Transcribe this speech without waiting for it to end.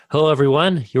Hello,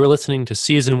 everyone. You are listening to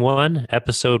Season 1,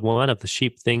 Episode 1 of the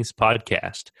Sheep Things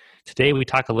podcast. Today, we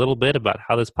talk a little bit about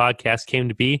how this podcast came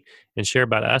to be and share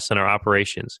about us and our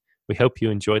operations. We hope you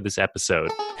enjoyed this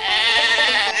episode.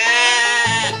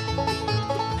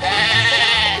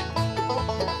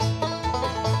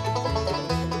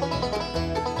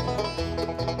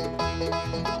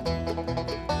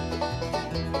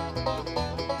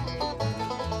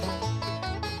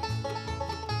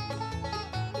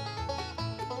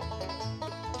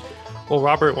 Well,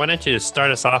 Robert, why don't you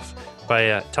start us off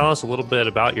by telling us a little bit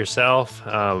about yourself,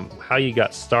 how you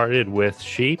got started with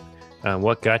sheep,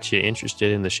 what got you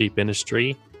interested in the sheep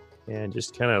industry, and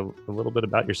just kind of a little bit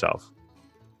about yourself.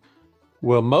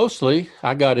 Well, mostly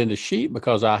I got into sheep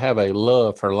because I have a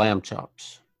love for lamb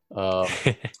chops.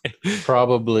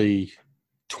 Probably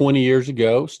 20 years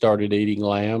ago, started eating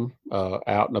lamb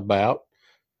out and about,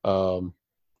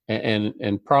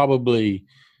 and probably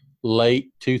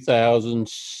late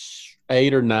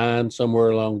 2008 or 9, somewhere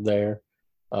along there.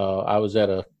 I was at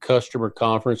a customer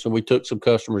conference, and we took some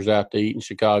customers out to eat in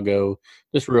Chicago,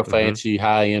 this real fancy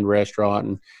high-end restaurant,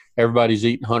 and everybody's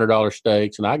eating $100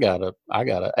 steaks, and I got a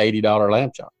 $80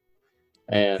 lamb chop,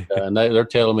 and they're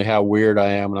telling me how weird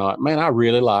I am, and I'm like, man, I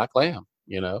really like lamb.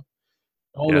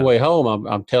 On the way home,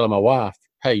 I'm telling my wife,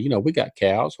 hey, we got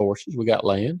cows, horses, we got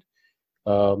land.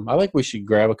 I think we should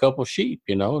grab a couple of sheep,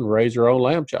 and raise our own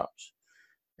lamb chops.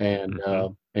 And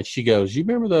and she goes, you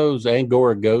remember those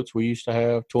Angora goats we used to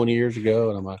have 20 years ago?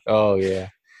 And I'm like, oh yeah.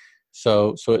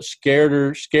 So it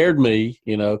scared me,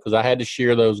 because I had to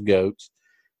shear those goats,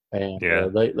 and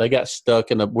they got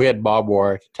stuck we had barbed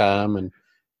wire at the time,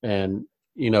 and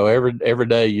every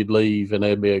day you'd leave and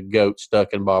there'd be a goat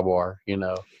stuck in barbed wire,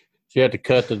 so you had to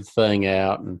cut the thing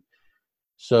out, and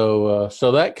so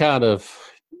that kind of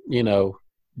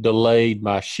delayed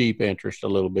my sheep interest a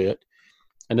little bit.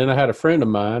 And then I had a friend of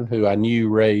mine who I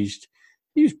knew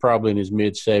he was probably in his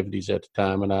mid-70s at the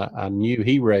time, and I knew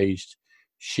he raised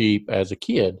sheep as a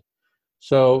kid.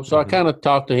 So I kind of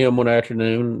talked to him one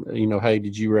afternoon, hey,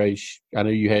 did you I know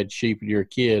you had sheep when you were a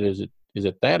kid. Is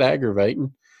it that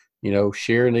aggravating,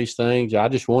 sharing these things? I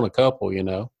just want a couple,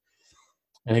 And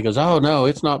he goes, oh, no,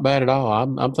 it's not bad at all.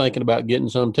 I'm thinking about getting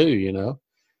some too,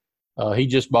 He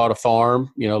just bought a farm,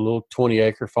 a little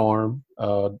 20-acre farm,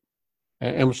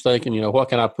 and was thinking, what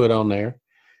can I put on there?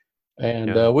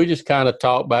 And we just kind of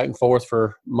talked back and forth for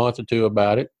a month or two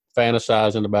about it,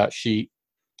 fantasizing about sheep,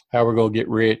 how we're going to get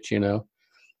rich, And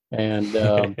and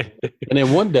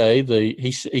then one day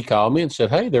he called me and said,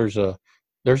 hey, there's a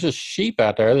sheep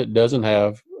out there that doesn't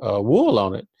have wool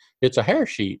on it. It's a hair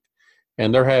sheep,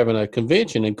 and they're having a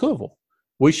convention in Cookeville.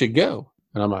 We should go.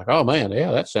 And I'm like, oh man, yeah,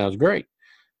 that sounds great.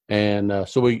 And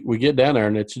so we get down there,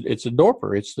 and it's a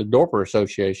Dorper. It's the Dorper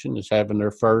Association is having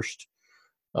their first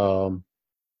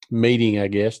meeting, I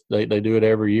guess. They do it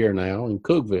every year now in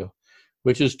Cookeville,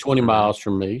 which is 20 miles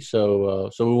from me. So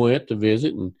we went to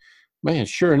visit, and man,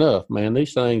 sure enough, man,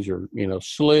 these things are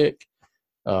slick,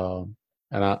 and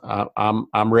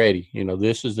I'm ready.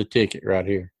 This is the ticket right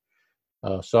here.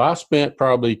 So I spent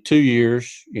probably 2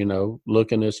 years,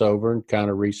 looking this over and kind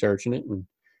of researching it,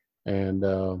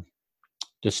 and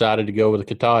decided to go with a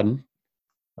Katahdin.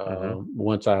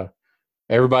 Once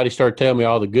everybody started telling me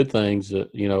all the good things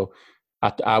that,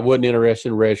 I wasn't interested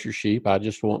in registered sheep. I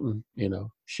just wanted,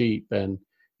 sheep. And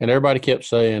everybody kept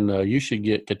saying, you should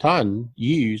get Katahdin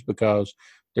ewes because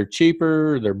they're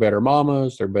cheaper, they're better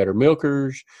mamas, they're better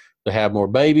milkers, they have more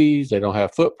babies, they don't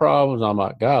have foot problems. I'm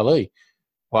like, golly,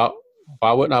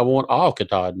 why wouldn't I want all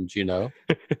Katahdins,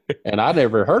 And I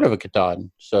never heard of a Katahdin.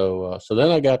 So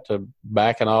then I got to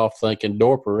backing off thinking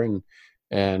Dorper,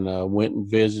 and went and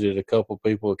visited a couple of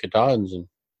people at Katahdins, and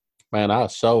man, I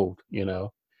was sold,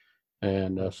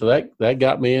 And so that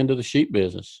got me into the sheep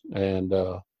business. And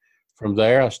from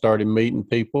there I started meeting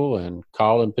people and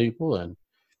calling people. And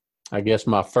I guess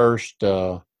my first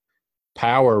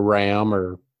power ram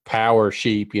or power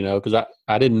sheep, because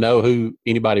I didn't know who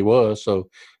anybody was. So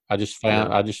I just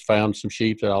found some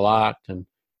sheep that I liked, and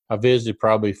I visited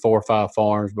probably 4 or 5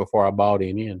 farms before I bought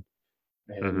any, and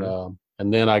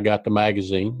then I got the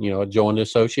magazine. I joined the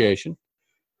association,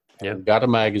 got a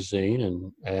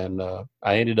magazine, and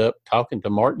I ended up talking to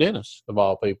Mark Dennis of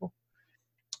all people,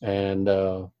 and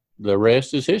the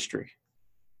rest is history.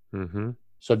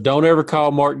 So don't ever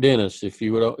call Mark Dennis if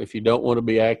you don't want to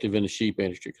be active in the sheep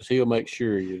industry, because he'll make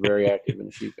sure you're very active in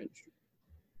the sheep industry.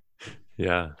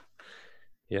 Yeah.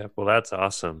 Yeah, well, that's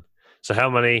awesome. So, how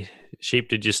many sheep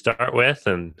did you start with?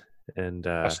 And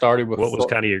I started with what was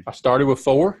kind of your? I started with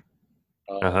 4.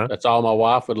 That's all my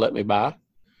wife would let me buy.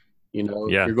 If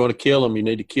you're going to kill them, you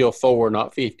need to kill 4,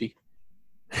 not 50.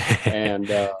 And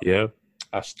Yeah.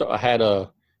 I had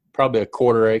probably a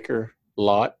quarter acre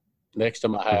lot next to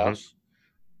my Hmm. house.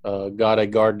 Got a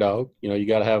guard dog. You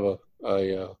got to have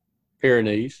a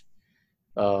Pyrenees.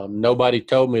 Nobody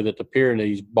told me that the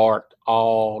Pyrenees barked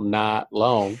all night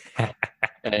long,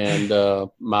 and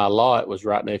my lot was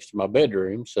right next to my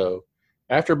bedroom. So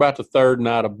after about the third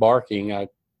night of barking, I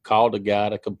called a guy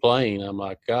to complain. I'm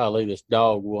like, golly, this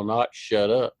dog will not shut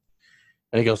up.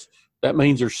 And he goes, that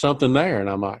means there's something there. And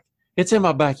I'm like, it's in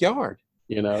my backyard.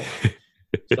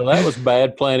 So that was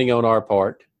bad planning on our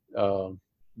part. Um,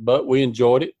 but we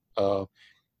enjoyed it.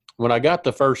 When I got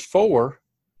the first four,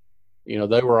 they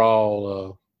were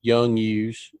all young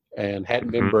ewes and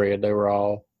hadn't been Hmm. bred. They were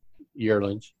all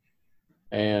yearlings.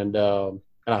 And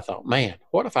I thought, man,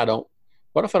 what if I don't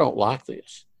like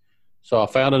this? So I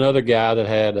found another guy that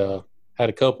had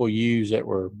a couple of ewes that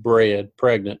were bred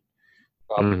pregnant.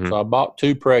 So Hmm. I bought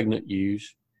two pregnant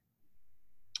ewes,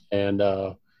 and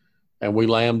we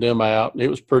lambed them out. It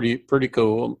was pretty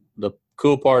cool. The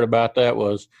cool part about that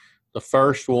was the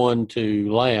first one to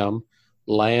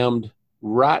lambed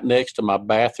right next to my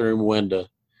bathroom window,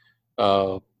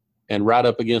 uh, and right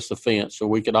up against the fence. So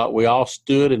we all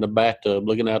stood in the bathtub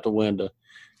looking out the window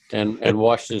and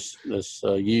watched this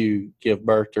ewe give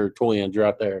birth to her twins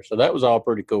right there. So that was all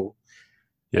pretty cool.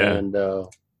 Yeah. And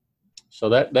so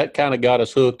that kind of got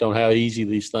us hooked on how easy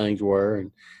these things were.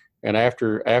 And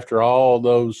after all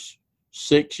those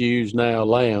six ewes now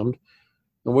lambed,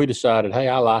 and we decided, hey,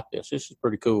 I like this. This is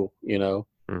pretty cool.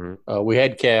 Hmm. We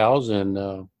had cows,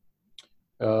 and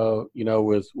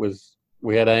with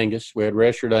we had Angus, we had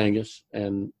registered Angus,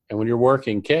 and when you're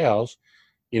working cows,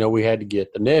 we had to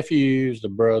get the nephews, the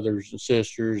brothers and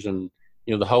sisters, and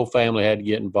the whole family had to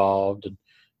get involved,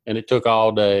 and it took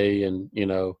all day, and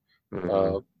Hmm.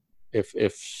 uh,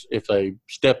 if they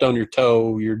stepped on your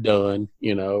toe, you're done,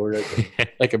 or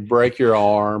they could break your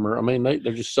arm, or I mean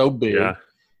they're just so big. Yeah.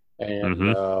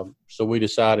 And Hmm. so we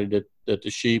decided that the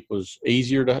sheep was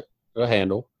easier to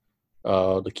handle.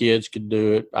 The kids could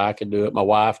do it, I could do it, my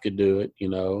wife could do it,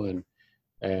 and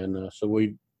so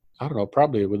I don't know,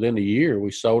 probably within a year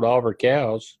we sold all of our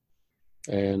cows,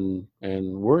 and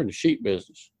we're in the sheep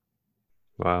business.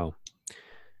 Wow.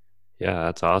 Yeah,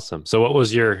 that's awesome. So what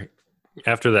was your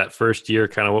after that first year,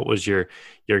 kind of what was your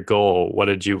goal? What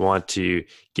did you want to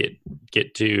get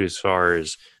get to as far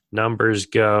as numbers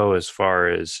go, as far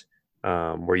as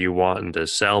were you wanting to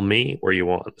sell meat? Were you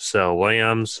wanting to sell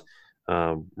lambs?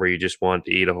 Were you just wanting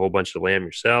to eat a whole bunch of lamb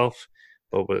yourself?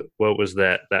 What was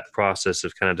that process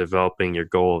of kind of developing your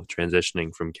goal of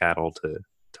transitioning from cattle to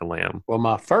lamb? Well,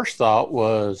 my first thought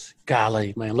was,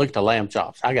 golly, man, look at the lamb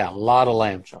chops. I got a lot of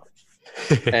lamb chops.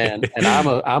 And I'm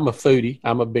a foodie.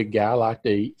 I'm a big guy. I like to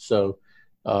eat. So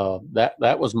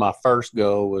that was my first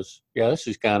goal was, yeah, this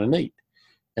is kind of neat.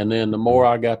 And then the more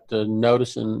I got to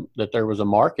noticing that there was a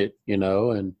market,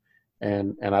 and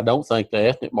I don't think the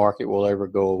ethnic market will ever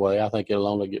go away. I think it'll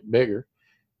only get bigger.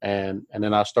 And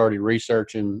then I started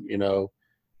researching, the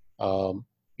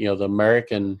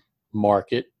American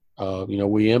market.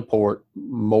 We import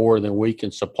more than we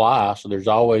can supply, so there's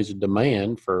always a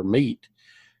demand for meat.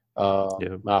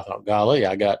 Yeah. I thought, golly,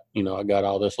 I got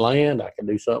all this land I can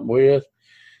do something with.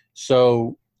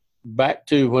 So back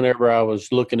to whenever I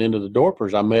was looking into the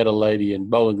Dorpers, I met a lady in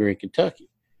Bowling Green, Kentucky,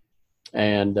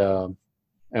 and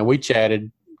we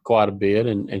chatted quite a bit,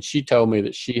 and she told me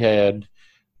that she had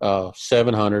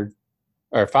 700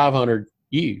 or 500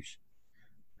 ewes.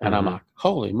 And I'm Hmm. like,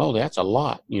 holy moly, that's a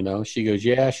lot. She goes,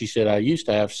 yeah. She said, I used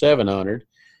to have 700.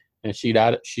 And she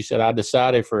said, I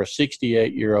decided for a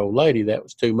 68-year-old lady that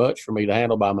was too much for me to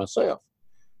handle by myself.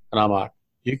 And I'm like,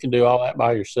 you can do all that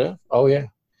by yourself? Oh, yeah.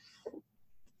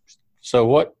 So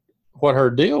what her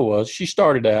deal was, she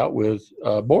started out with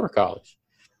border collies,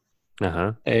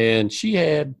 Uh-huh. and she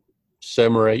had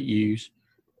 7 or 8 ewes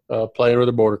playing with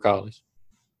the border collies.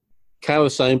 Kind of the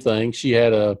same thing. She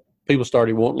had people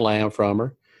started wanting lamb from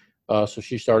her. So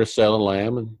she started selling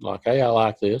lamb, and like, hey, I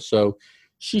like this. So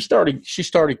she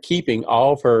started keeping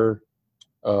all of her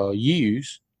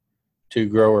ewes to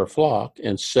grow her flock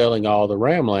and selling all the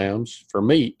ram lambs for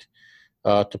meat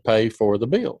to pay for the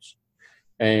bills.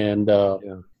 And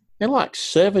Yeah. in like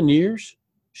 7 years,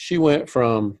 she went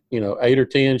from 8 or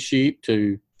 10 sheep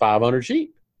to 500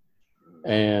 sheep.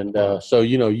 And Wow. so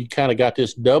you kind of got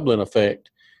this doubling effect.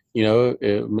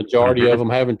 Majority of Hmm. them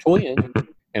having twins,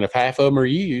 and if half of them are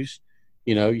ewes,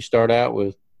 you start out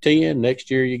with 10. Next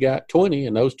year you got 20,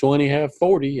 and those 20 have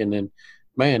 40, and then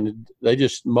man, they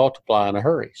just multiply in a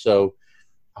hurry. So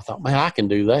I thought, man, I can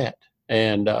do that,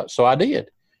 and so I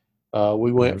did.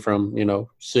 We went Hmm. from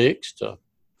 6 to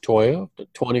 12 to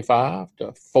 25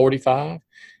 to 45,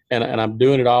 and I'm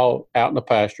doing it all out in the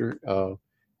pasture.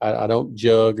 I don't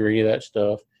jug or any of that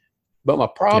stuff. But my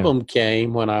Yeah. problem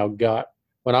came when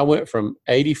I went from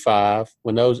 85,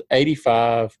 when those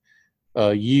 85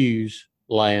 ewes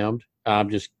lambed.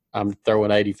 I'm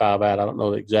throwing 85 out. I don't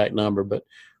know the exact number, but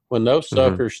when those Hmm.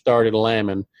 suckers started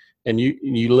lambing, and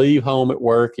you leave home at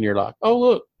work and you're like, oh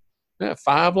look, I got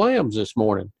 5 lambs this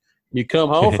morning. You come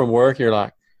home from work, you're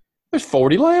like, there's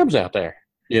 40 lambs out there,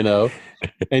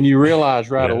 and you realize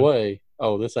right Yeah. away,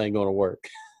 oh, this ain't going to work.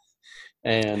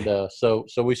 And so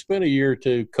we spent a year or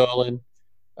two culling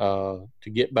to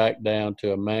get back down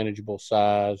to a manageable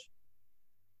size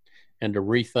and to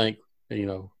rethink,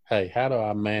 hey, how do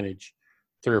I manage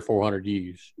 300 or 400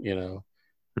 ewes,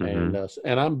 Hmm.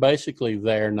 and I'm basically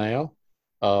there now.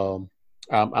 Um,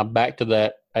 I'm back to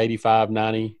that 85,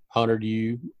 90, 100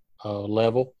 ewe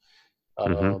level.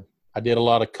 Hmm. Uh, I did a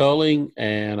lot of culling,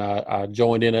 and I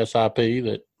joined NSIP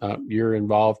that you're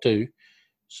involved too.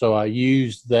 So I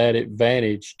used that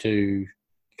advantage to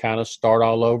kind of start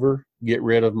all over, get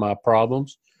rid of my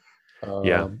problems,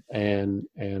 Yeah. and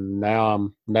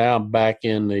now I'm back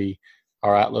in the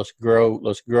all right, let's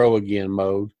grow again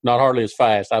mode. Not hardly as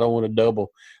fast. I don't want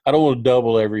to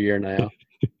double every year now.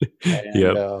 And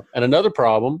Yep. and another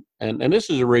problem, and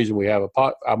this is the reason we have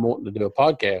I'm wanting to do a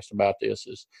podcast about this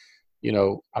is, I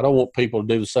don't want people to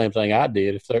do the same thing I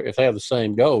did if they have the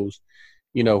same goals.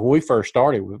 When we first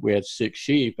started, we had 6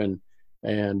 sheep, and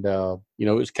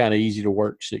it was kind of easy to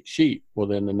work 6 sheep. Well,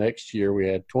 then the next year we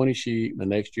had 20 sheep, and the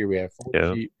next year we had 40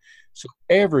 Yep. sheep. So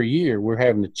every year we're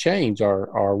having to change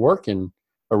our working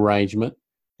arrangement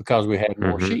because we had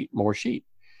Hmm. more sheep.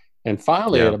 And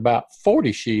finally, at Yeah. about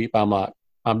 40 sheep, I'm like,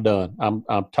 I'm done.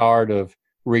 I'm tired of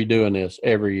redoing this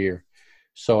every year.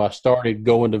 So I started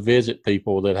going to visit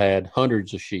people that had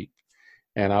hundreds of sheep,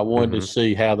 and I wanted to Hmm.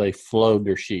 see how they flowed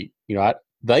their sheep.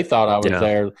 They thought I was Yeah.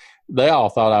 there. They all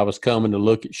thought I was coming to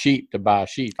look at sheep to buy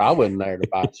sheep. I wasn't there to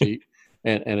buy sheep.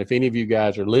 And if any of you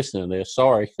guys are listening to this,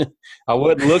 sorry, I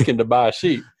wasn't looking to buy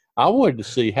sheep. I wanted to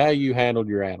see how you handled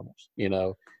your animals.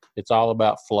 It's all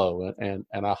about flow, and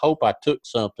I hope I took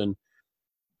something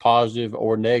positive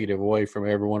or negative away from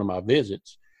every one of my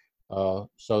visits, so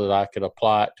that I could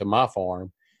apply it to my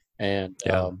farm, and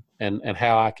Yeah. and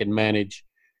how I can manage.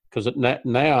 Because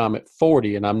now I'm at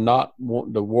 40, and I'm not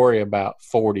wanting to worry about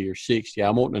 40 or 60.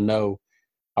 I'm wanting to know,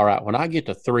 all right, when I get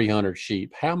to 300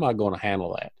 sheep, how am I going to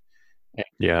handle that? And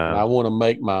Yeah. I want to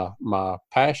make my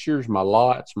pastures, my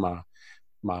lots, my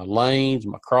lanes,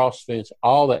 my cross fence,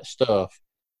 all that stuff.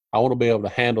 I want to be able to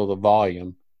handle the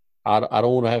volume. I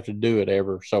don't want to have to do it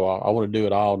ever, so I want to do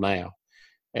it all now.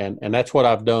 And that's what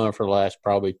I've done for the last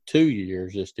probably 2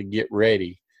 years, is to get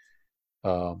ready,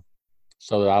 um,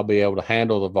 so that I'll be able to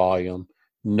handle the volume,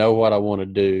 know what I want to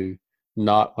do,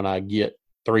 not when I get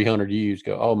 300 ewes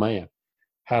go, oh man,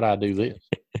 how do I do this?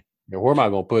 Where am I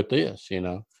going to put this?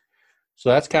 So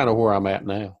that's kind of where I'm at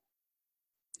now.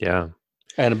 Yeah.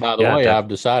 And by the Yeah. way, I've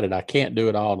decided I can't do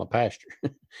it all in the pasture.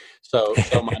 So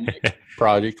my next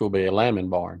project will be a lambing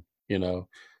barn.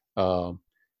 Um,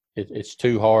 it's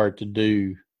too hard to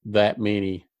do that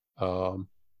many. Um,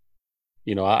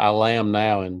 I lamb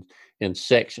now in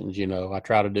sections. I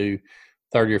try to do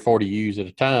 30 or 40 ewes at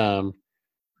a time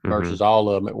Hmm. versus all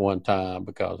of them at one time,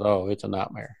 because it's a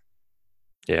nightmare.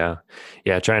 Yeah.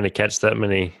 Yeah. Trying to catch that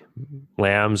many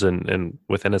lambs and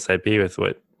with NSIP with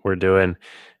what we're doing,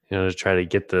 to try to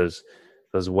get those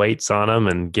weights on them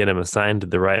and get them assigned to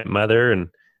the right mother and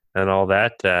all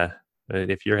that.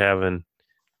 If you're having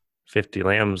 50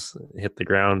 lambs hit the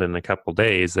ground in a couple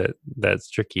days, that's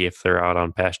tricky if they're out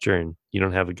on pasture and you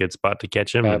don't have a good spot to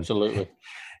catch them, and Absolutely.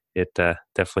 it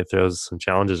definitely throws some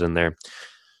challenges in there.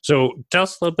 So tell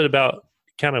us a little bit about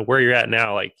kind of where you're at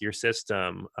now, like your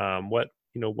system. What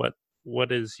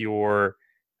is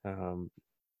um,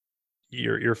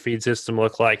 your feed system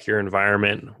look like, your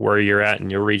environment, where you're at in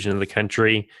your region of the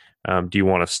country? Do you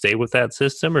want to stay with that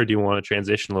system, or do you want to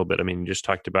transition a little bit? I mean, you just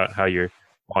talked about how you're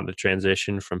wanting to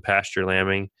transition from pasture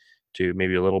lambing to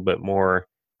maybe a little bit more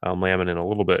lambing in a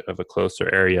little bit of a closer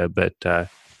area, but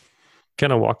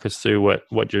kind of walk us through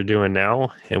what you're doing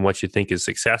now and what you think is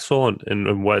successful,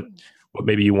 and what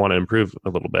maybe you want to improve a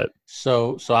little bit.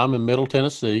 So I'm in Middle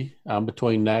Tennessee. I'm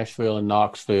between Nashville and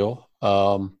Knoxville.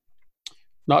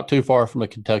 Not too far from the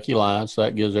Kentucky line, so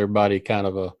that gives everybody kind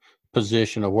of a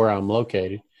position of where I'm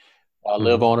located. I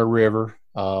live Hmm. on a river.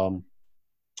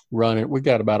 Running, we've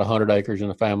got about 100 acres in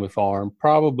a family farm.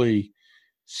 Probably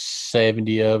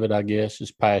 70 of it, I guess,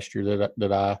 is pasture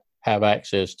that I have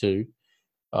access to.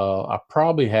 I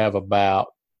probably have about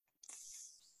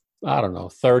I don't know,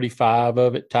 35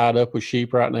 of it tied up with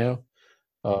sheep right now,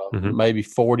 Hmm. maybe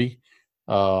 40.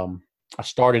 I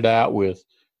started out with,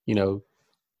 you know,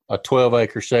 a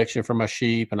 12-acre section for my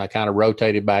sheep, and I kind of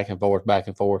rotated back and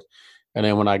forth. And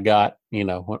then when I got,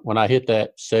 when I hit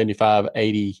that 75,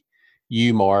 80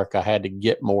 U mark, I had to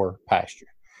get more pasture.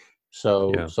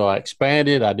 So, Yeah. so I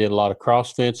expanded. I did a lot of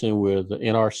cross fencing with the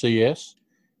NRCS,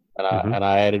 and I Hmm. and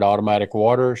I added automatic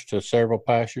waters to several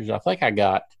pastures. I think I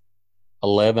got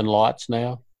 11 lots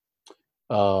now,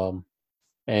 um,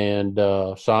 and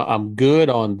so I'm good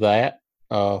on that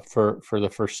for the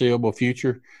foreseeable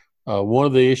future. One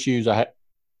of the issues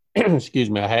excuse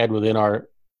me, I had with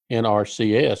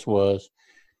NRCS was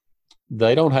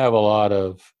they don't have a lot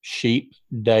of sheep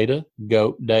data,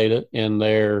 goat data in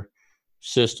their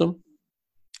system.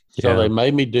 So they Yeah.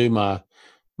 made me do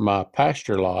my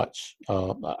pasture lots.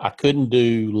 I couldn't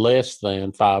do less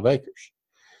than 5 acres,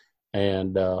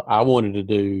 and I wanted to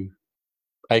do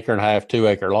acre and a half, 2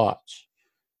 acre lots.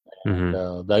 And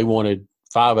Hmm. they wanted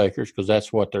 5 acres because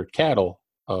that's what their cattle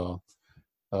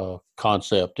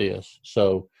concept is.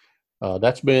 So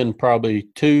that's been probably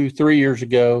 2, 3 years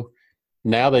ago.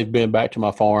 Now they've been back to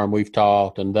my farm. We've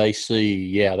talked, and they see,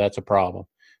 yeah, that's a problem.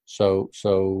 So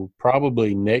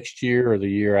probably next year or the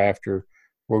year after,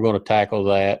 we're going to tackle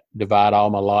that. Divide all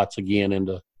my lots again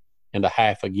into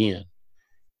half again,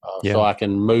 so Yeah. I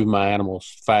can move my animals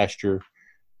faster,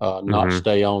 not Hmm.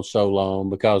 stay on so long.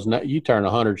 Because now you turn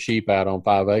 100 sheep out on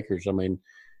 5 acres. I mean,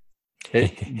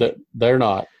 they're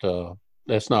not.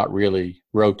 That's not really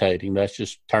rotating. That's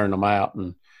just turn them out,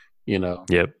 and you know.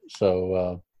 Yep.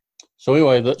 So so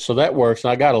anyway, so that works.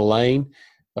 And I got a lane.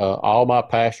 All my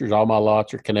pastures, all my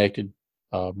lots are connected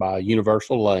by a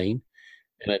universal lane,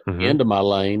 and at the Hmm. end of my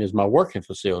lane is my working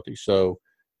facility. So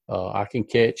I can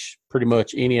catch pretty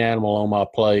much any animal on my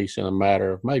place in a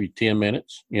matter of maybe 10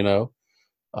 minutes.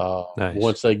 Nice.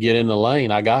 Once they get in the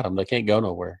lane, I got them. They can't go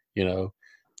nowhere.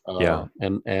 Yeah.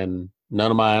 And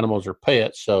none of my animals are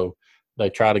pets, so they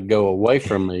try to go away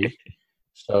from me.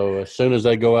 So as soon as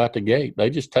they go out the gate, they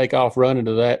just take off running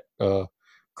to that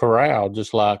corral,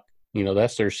 just like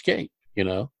that's their escape.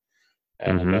 And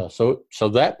Hmm. so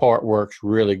that part works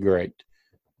really great.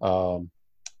 Um,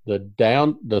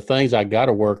 the things I got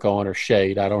to work on are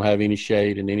shade. I don't have any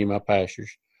shade in any of my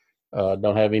pastures.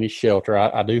 Don't have any shelter.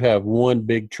 I do have one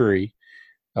big tree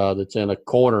that's in a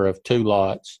corner of 2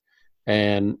 lots,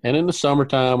 and in the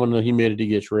summertime when the humidity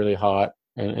gets really hot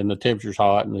and the temperature's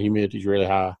hot and the humidity's really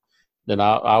high, then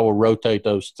I will rotate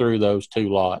those through those 2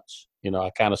 lots. I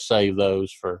kind of save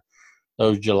those for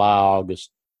those July,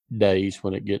 August days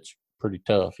when it gets pretty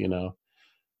tough.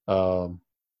 Um,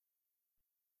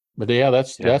 but yeah,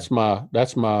 that's Yeah. that's my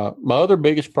that's my other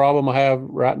biggest problem I have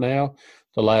right now.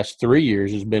 The last 3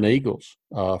 years has been eagles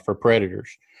for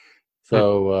predators.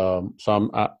 Hmm.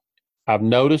 I've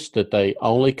noticed that they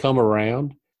only come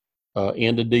around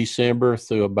end of December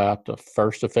through about the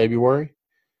 1st of February. Yeah.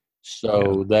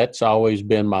 So that's always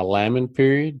been my lambing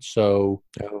period. So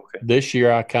Oh, okay. this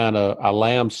year I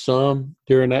lambed some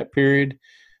during that period.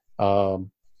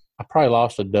 Um, I probably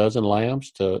lost a dozen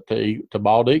lambs to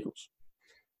bald eagles.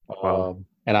 Wow.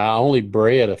 And I only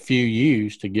bred a few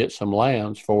ewes to get some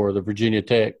lambs for the Virginia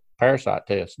Tech parasite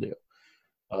test deal.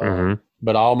 Hmm.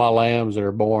 But all my lambs that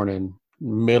are born in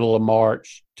middle of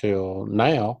March till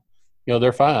now,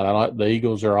 they're fine. The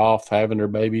eagles are off having their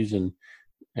babies, and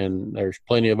there's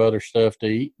plenty of other stuff to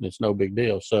eat, and it's no big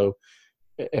deal. So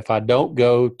if I don't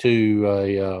go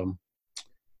to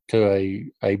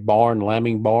a barn,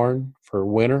 lambing barn for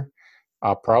winter, Yeah.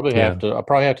 I'll probably have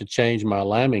to change my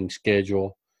lambing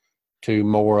schedule to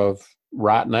more of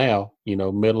right now,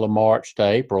 middle of March to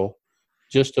April,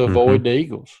 just to avoid Hmm. the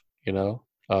eagles. You know,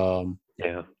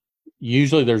 Yeah.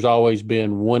 usually there's always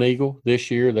been one eagle.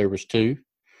 This year there was two,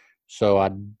 so I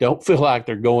don't feel like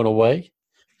they're going away.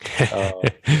 Uh,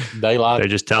 they like They're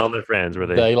just telling their friends where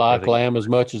they like they go. lamb as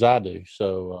much as I do.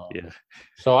 So Yeah.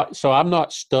 so I'm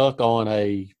not stuck on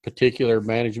a particular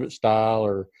management style,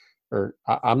 or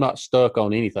I'm not stuck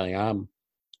on anything.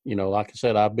 Like I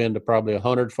said, I've been to probably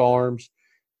 100 farms,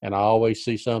 and I always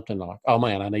see something like, oh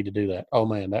man, I need to do that. Oh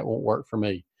man, that won't work for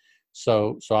me.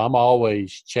 So I'm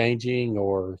always changing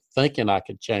or thinking I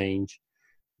could change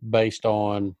based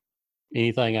on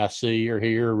anything I see or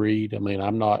hear or read. I mean,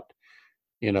 I'm not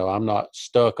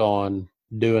stuck on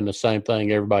doing the same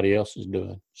thing everybody else is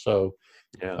doing. So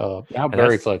Yeah. I'm And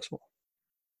very that's flexible.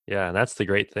 Yeah, and that's the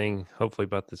great thing, hopefully,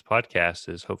 about this podcast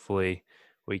is hopefully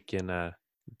we can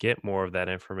get more of that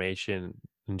information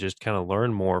and just kind of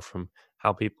learn more from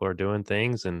how people are doing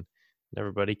things. And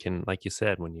everybody can, like you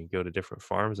said, when you go to different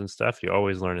farms and stuff, you're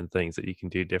always learning things that you can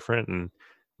do different. And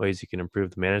ways you can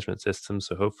improve the management system.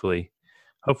 So hopefully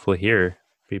here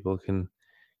people can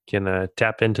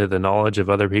tap into the knowledge of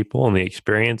other people and the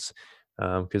experience,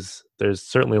 because there's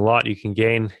certainly a lot you can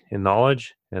gain in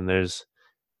knowledge, and there's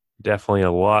definitely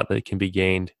a lot that can be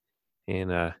gained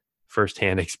in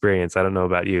firsthand experience. I don't know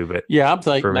about you, but Yeah, I'm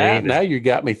thinking for now. me, Now you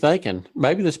got me thinking.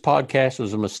 Maybe this podcast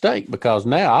was a mistake because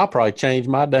now I'll probably change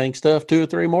my dang stuff 2 or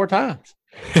 3 more times.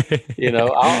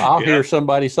 I'll yeah, hear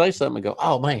somebody say something and go,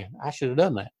 "Oh man, I should have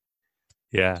done that."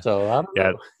 yeah, So I don't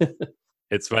yeah. know.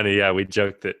 It's funny. Yeah, we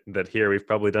joke that here we've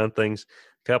probably done things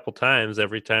a couple times.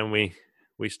 Every time we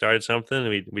started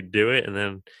something, we do it, and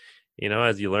then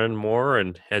as you learn more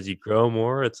and as you grow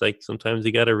more, it's like sometimes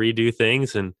you got to redo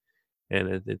things, and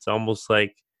it's almost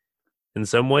like in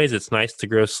some ways it's nice to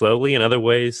grow slowly. In other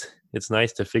ways, it's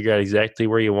nice to figure out exactly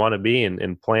where you want to be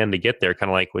and plan to get there. Kind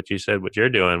of like what you said, what you're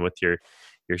doing with your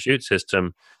shoot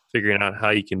system, figuring out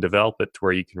how you can develop it to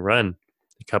where you can run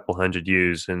a couple hundred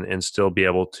ewes and still be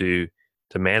able to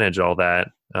manage all that,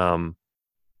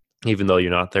 even though you're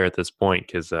not there at this point.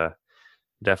 Because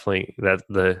definitely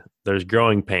there's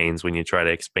growing pains when you try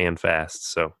to expand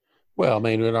fast. So Well, I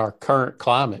mean, in our current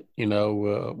climate,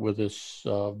 with this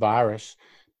virus,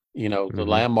 the hmm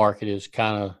land market is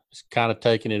kind of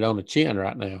taking it on the chin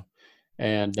right now.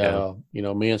 And yeah,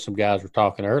 me and some guys were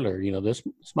talking earlier. This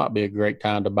might be a great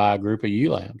time to buy a group of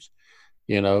ewe lambs.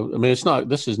 I mean,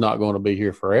 this is not going to be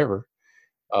here forever.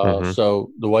 hmm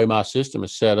So the way my system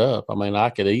is set up, I mean, I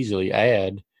could easily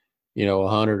add,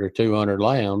 100 or 200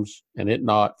 lambs, and it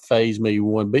not phase me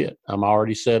one bit. I'm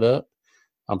already set up.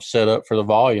 I'm set up for the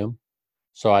volume.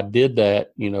 So I did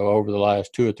that, over the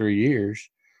last 2 or 3 years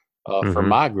for hmm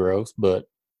my growth. But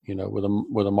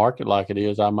with a market like it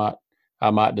is, I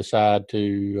might decide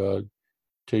to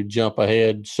jump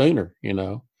ahead sooner.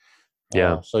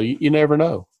 yeah, So you never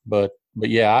know. But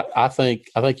yeah, I think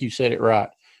you said it right.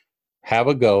 Have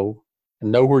a goal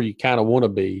and know where you kind of want to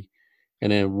be,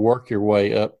 and then work your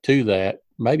way up to that,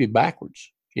 maybe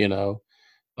backwards.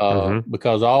 hmm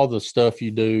Because all the stuff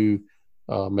you do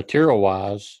material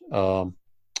wise,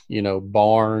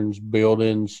 barns,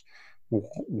 buildings,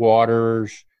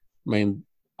 waters. I mean,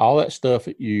 all that stuff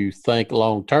that you think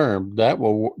long term that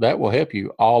will help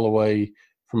you all the way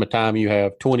from the time you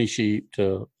have 20 sheep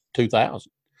to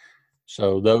 2,000.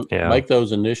 So those yeah, make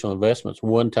those initial investments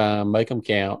one time, make them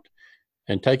count,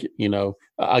 and take it.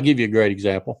 I'll give you a great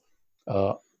example.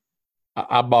 Uh,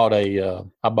 I bought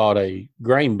a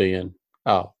grain bin,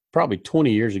 probably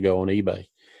 20 years ago on eBay,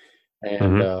 and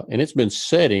hmm uh, and it's been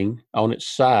sitting on its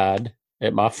side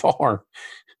at my farm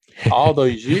all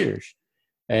those years,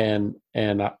 and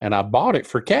I bought it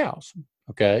for cows.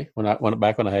 Okay, when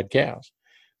I had cows,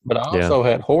 but I yeah, also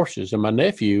had horses, and my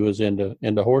nephew was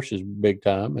into horses big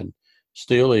time, and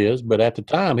still is. But at the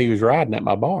time, he was riding at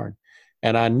my barn,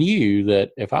 and I knew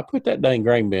that if I put that dang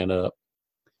grain bin up,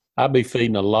 I'd be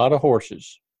feeding a lot of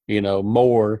horses,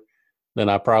 more than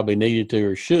I probably needed to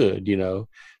or should.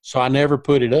 So I never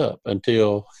put it up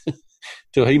until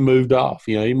till he moved off.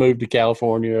 He moved to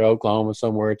California or Oklahoma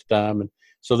somewhere at the time, and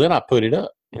so then I put it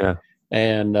up. yeah,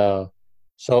 And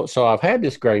so I've had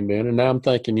this grain bin, and now I'm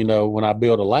thinking, when I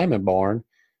build a lambing barn,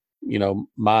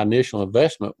 my initial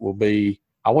investment will be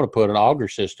I want to put an auger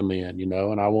system in, and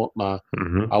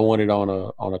hmm I want it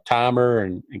on a timer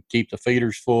and keep the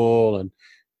feeders full and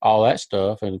all that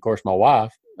stuff. And of course, my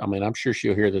wife, I mean, I'm sure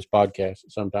she'll hear this podcast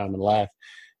at some time and laugh,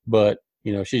 but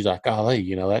she's like,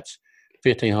 "Golly, that's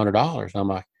 $1,500." I'm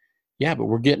like, "Yeah, but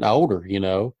we're getting older,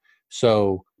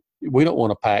 so we don't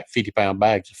want to pack 50-pound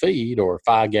bags of feed or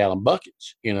 5-gallon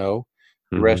buckets, the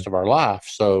hmm rest of our life.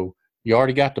 So you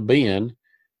already got the bin.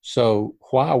 So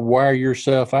why wear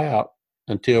yourself out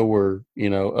until we're,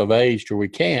 of age till we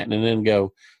can't, and then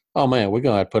go, oh man, we're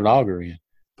gonna have to put an auger in.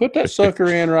 Put that sucker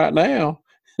in right now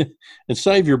and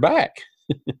save your back."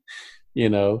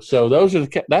 So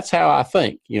that's how I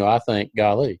think. I think,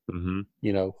 golly, hmm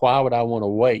why would I want to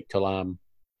wait till I'm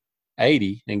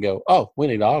 80 and go, oh, we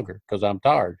need an auger because I'm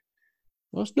tired.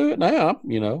 Let's do it now.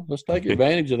 Let's take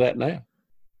advantage of that now.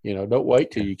 Don't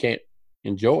wait till yeah, you can't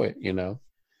enjoy it. So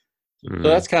hmm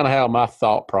that's kind of how my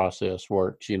thought process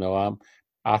works.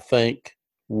 I think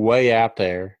way out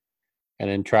there and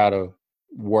then try to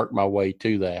work my way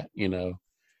to that.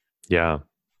 yeah.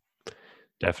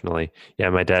 Definitely. Yeah,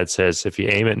 my dad says if you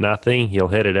aim at nothing, you'll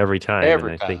hit it every time. And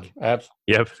Every I time. think, Absolutely.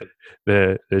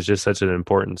 yep, there's just such an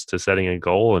importance to setting a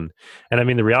goal. And I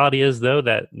mean, the reality is though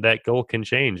that that goal can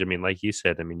change. I mean, like you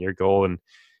said, I mean, your goal in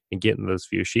getting those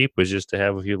few sheep was just to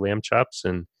have a few lamb chops,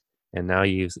 and now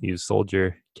you sold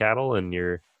your cattle and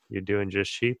you're doing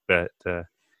just sheep. But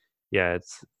yeah,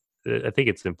 I think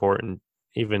it's important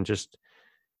even just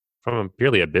from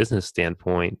purely a business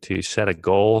standpoint, to set a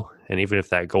goal, and even if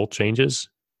that goal changes,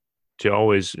 to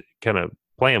always kind of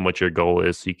plan what your goal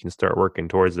is so you can start working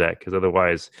towards that. Because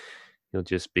otherwise, you'll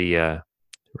just be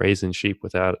raising sheep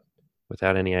without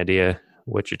any idea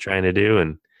what you're trying to do.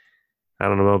 And I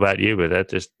don't know about you, but that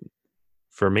just,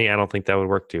 for me, I don't think that would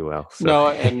work too well. So, No,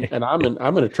 and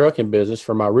I'm in a trucking business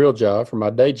for my real job, for my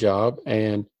day job,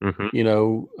 and hmm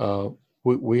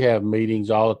we have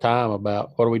meetings all the time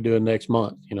about what are we doing next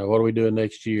month. What are we doing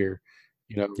next year.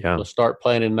 yeah, Let's start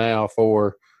planning now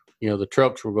for the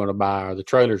trucks we're going to buy or the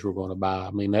trailers we're going to buy.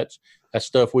 I mean, that's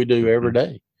stuff we do every hmm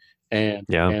day, and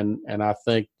yeah, and I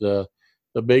think the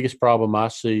biggest problem I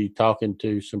see talking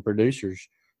to some producers,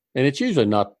 and it's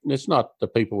not the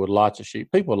people with lots of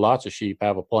sheep. People with lots of sheep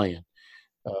have a plan.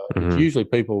 It's hmm usually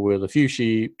people with a few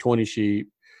sheep, 20 sheep.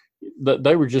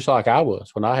 They were just like I was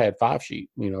when I had 5 sheep,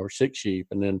 or 6 sheep.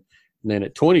 And then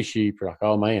at 20 sheep, you're like,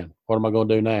 oh man, what am I going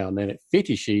to do now? And then at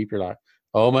 50 sheep, you're like,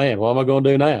 oh man, what am I going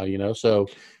to do now? So,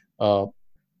 uh,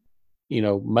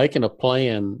 making a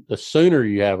plan, the sooner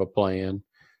you have a plan,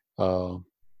 uh,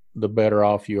 the better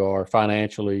off you are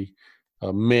financially,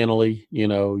 mentally.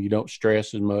 You don't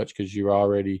stress as much because you're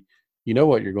already, you know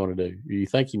what you're going to do. You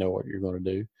think you know what you're going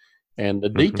to do, and the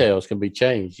hmm details can be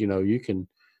changed. You can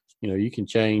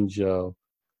change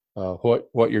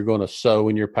what you're going to sow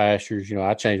in your pastures.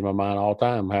 I change my mind all the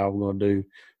time how I'm going to do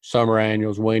summer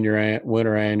annuals, winter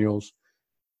annuals.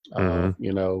 hmm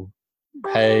You know,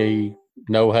 hay,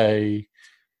 no hay,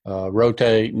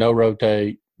 rotate, no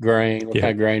rotate, grain, what kind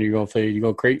yep, of grain you're going to feed, you're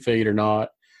going to creep feed or not.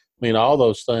 I mean, all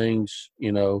those things,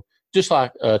 just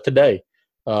like today,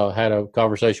 had a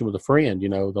conversation with a friend,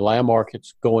 the lamb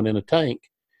market's going in a tank.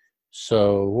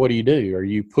 So what do? Are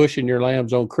you pushing your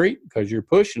lambs on creep because you're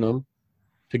pushing them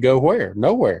to go where?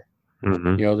 Nowhere.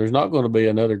 hmm There's not going to be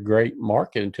another great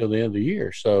market until the end of the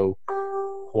year. So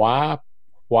why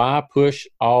push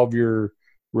all of your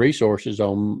resources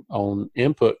on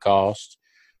input costs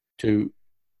to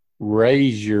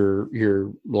raise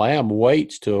your lamb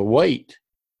weights to a weight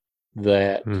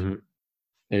that hmm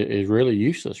is really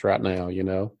useless right now.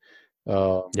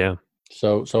 Um, yeah,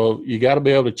 so you got to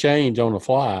be able to change on the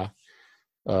fly.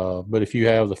 But if you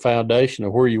have the foundation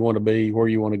of where you want to be, where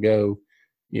you want to go,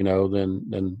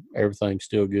 then everything's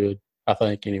still good. I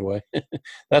think anyway.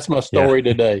 That's my yeah. story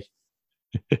today.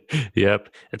 Yep.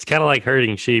 It's kind of like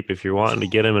herding sheep. If you're wanting to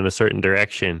get them in a certain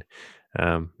direction,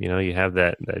 you have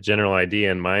that general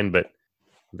idea in mind, but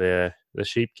the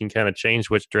sheep can kind of change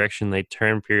which direction they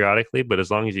turn periodically. But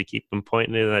as long as you keep them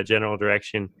pointing in that general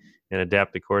direction and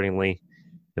adapt accordingly,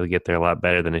 you'll get there a lot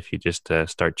better than if you just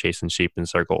start chasing sheep in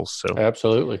circles. So,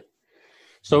 Absolutely.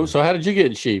 So yeah. so how did you get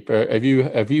in sheep? Have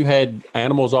you had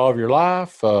animals all of your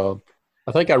life?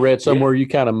 I think I read Yeah. somewhere you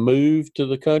kind of moved to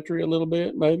the country a little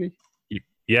bit, maybe.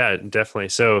 Yeah, definitely.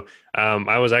 So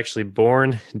I was actually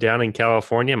born down in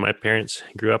California. My parents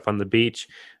grew up on the beach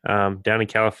down in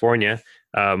California.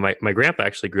 My grandpa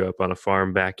actually grew up on a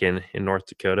farm back in North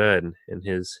Dakota, and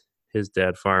his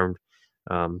dad farmed.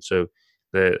 So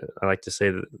I like to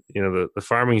say that the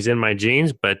farming's in my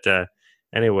genes. But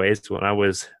anyways, when I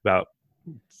was about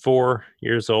 4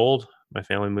 years old, my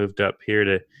family moved up here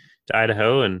to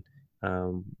Idaho and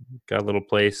got a little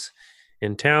place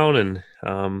in town. And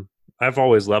I've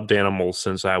always loved animals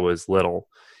since I was little.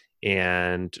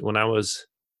 And when I was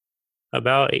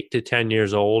about 8 to 10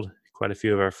 years old, quite a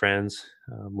few of our friends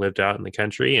lived out in the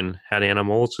country and had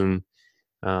animals,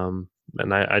 um,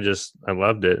 and I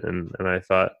loved it, and I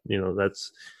thought,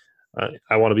 that's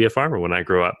I want to be a farmer when I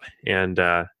grow up. And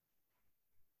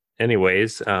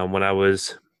anyways, when I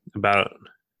was about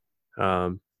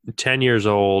um, 10 years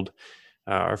old,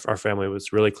 our family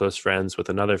was really close friends with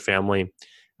another family,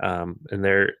 and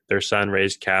their son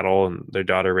raised cattle and their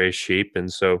daughter raised sheep,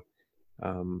 and so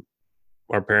um,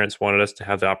 our parents wanted us to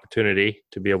have the opportunity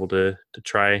to be able to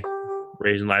try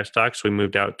raising livestock. So we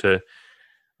moved out to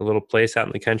a little place out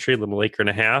in the country, a little acre and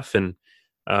a half,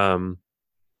 um,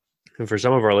 and for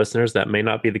some of our listeners, that may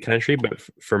not be the country, but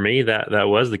for me, that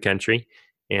was the country,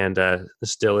 and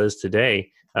still is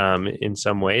today in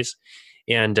some ways.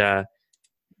 And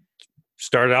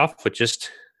started off with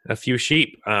just a few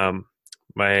sheep.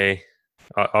 My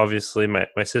obviously my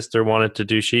sister wanted to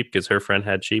do sheep because her friend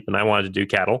had sheep, and I wanted to do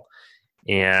cattle.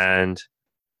 And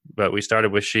but we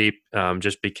started with sheep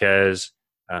just because,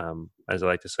 as I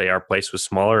like to say, our place was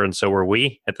smaller, and so were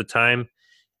we at the time.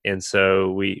 And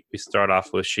so we start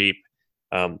off with sheep.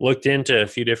 Looked into a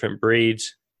few different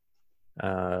breeds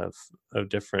of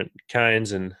different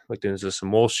kinds, and looked into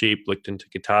some wool sheep, looked into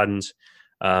Katahdins,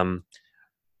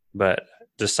 but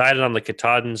decided on the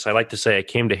Katahdins. I like to say I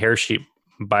came to hair sheep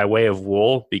by way of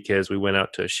wool because we went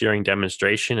out to a shearing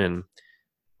demonstration and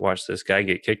watched this guy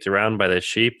get kicked around by the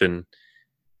sheep and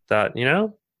thought,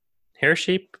 hair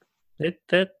sheep,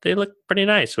 they look pretty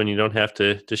nice when you don't have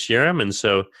to shear them. And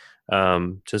so,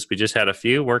 since we just had a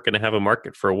few, weren't going to have a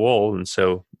market for wool, and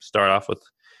so start off with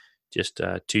just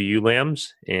 2 ewe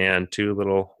lambs and 2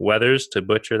 little wethers to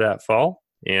butcher that fall,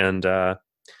 and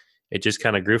it just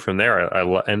kind of grew from there.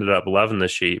 I ended up loving the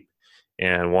sheep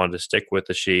and wanted to stick with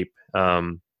the sheep.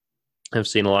 I've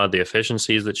seen a lot of the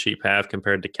efficiencies that sheep have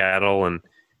compared to cattle, and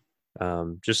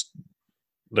just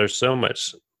there's so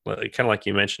much, kind of like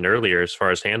you mentioned earlier, as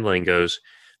far as handling goes,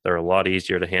 they're a lot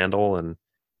easier to handle, and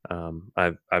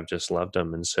I've just loved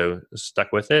them, and so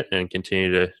stuck with it and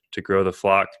continue to grow the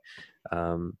flock,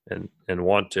 and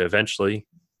want to eventually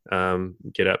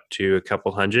get up to a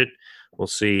couple hundred. We'll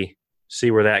see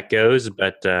where that goes,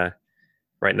 but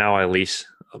right now I lease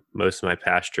most of my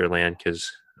pasture land because,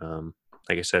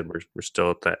 like I said, we're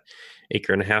still at that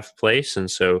 1.5 acre place, and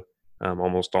so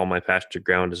almost all my pasture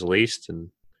ground is leased, and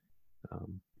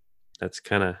that's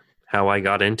kind of how I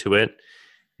got into it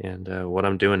and what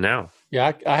I'm doing now.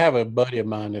 Yeah, I have a buddy of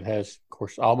mine that has, of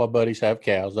course, all my buddies have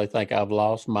cows. They think I've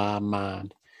lost my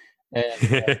mind.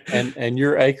 And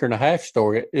your 1.5 acre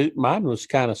story, mine was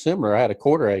kind of similar. I had a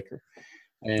 1/4 acre,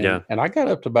 Yeah. and I got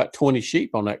up to about 20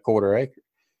 sheep on that 1/4 acre,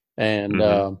 and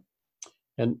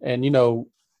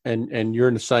and you're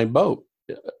in the same boat.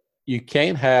 You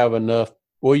can't have enough.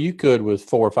 Well, you could with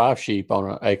 4 or 5 sheep on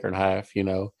 1.5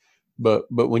 acres, but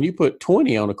when you put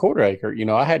 20 on a 1/4 acre,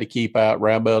 I had to keep out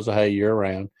round bales of hay year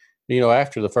round.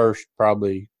 After the first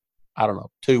probably, I don't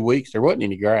know, 2 weeks, there wasn't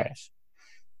any grass.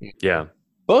 Yeah.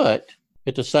 But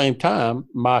at the same time,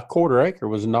 my 1/4 acre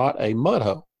was not a mud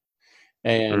hole.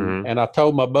 And I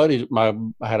told my buddies, I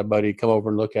had a buddy come over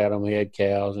and look at them. He had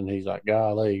cows, and he's like,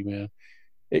 "Golly, man,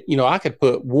 I could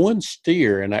put 1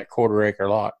 steer in that 1/4 acre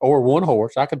lot, or 1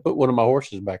 horse. I could put one of my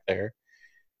horses back there,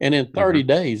 and in 30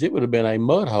 days, it would have been a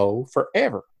mud hole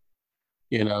forever."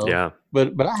 Yeah.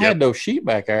 But I had those sheep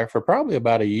back there for probably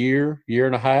about a year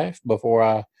and a half before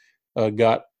I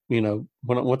got,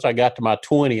 once I got to my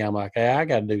 20, I'm like, "Hey, I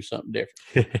got to do something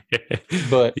different."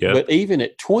 But even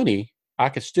at 20, I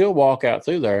could still walk out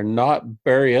through there and not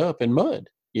bury up in mud,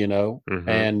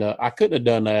 and I couldn't have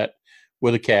done that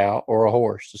with a cow or a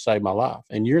horse to save my life.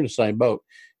 And you're in the same boat.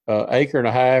 1.5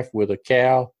 acres with a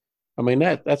cow, I mean,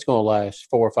 that's going to last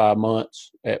 4 or 5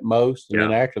 months at most, and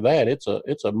then after that, it's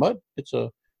a mud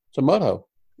hole,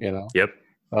 Yep.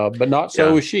 But not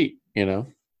so with sheep, Yeah,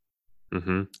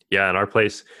 in our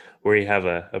place we have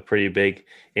a pretty big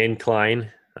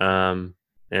incline,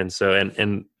 and so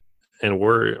and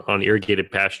we're on irrigated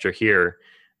pasture here.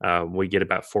 We get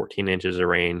about 14 inches of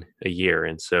rain a year,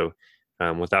 and so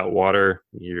without water,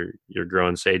 you're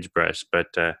growing sagebrush. But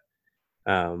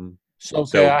so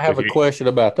I have a question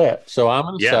about that. So I'm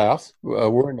in the South.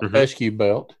 We're in the fescue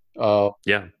belt.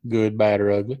 Good, bad,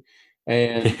 or ugly,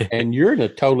 and you're in a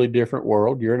totally different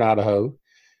world. You're in Idaho.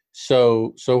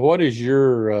 So what is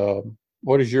your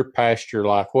pasture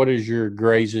like? What is your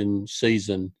grazing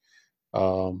season?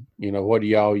 What do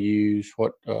y'all use?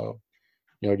 What do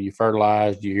you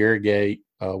fertilize? Do you irrigate?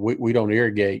 We don't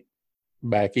irrigate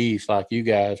back east like you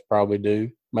guys probably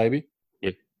do, maybe.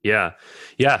 Yeah.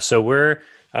 So we're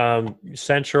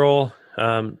central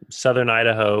southern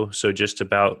Idaho, so just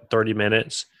about 30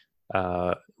 minutes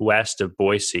west of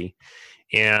Boise,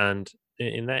 and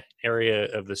in that area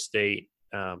of the state,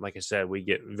 like I said, we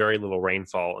get very little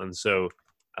rainfall, and so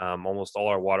almost all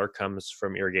our water comes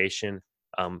from irrigation.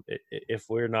 If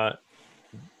we're not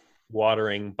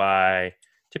watering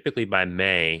typically by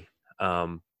May,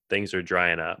 things are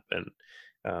drying up, and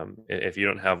if you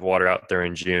don't have water out there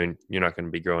in June, you're not going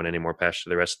to be growing any more pasture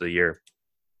the rest of the year.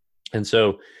 And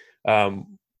so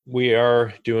we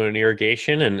are doing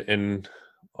irrigation, and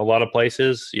a lot of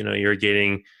places,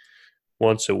 irrigating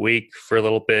once a week for a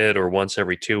little bit or once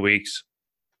every 2 weeks.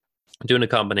 Doing a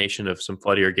combination of some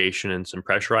flood irrigation and some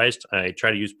pressurized. I try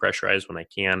to use pressurized when I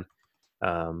can.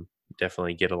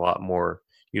 Definitely get a lot more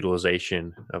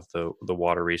utilization of the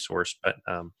water resource, but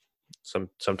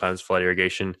sometimes flood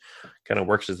irrigation kind of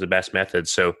works as the best method.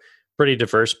 So pretty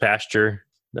diverse pasture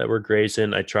that we're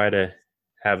grazing. I try to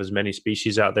have as many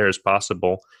species out there as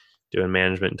possible, doing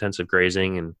management intensive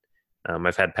grazing, and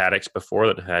I've had paddocks before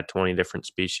that have had 20 different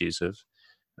species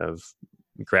of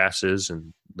grasses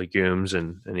and legumes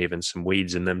and even some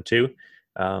weeds in them too.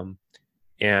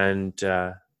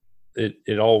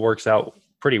 It all works out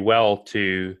pretty well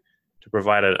to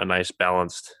provide a nice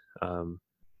balanced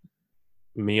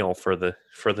meal for the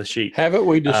sheep. Haven't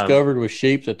we discovered with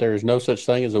sheep that there is no such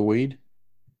thing as a weed?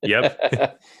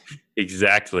 Yep,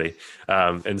 exactly.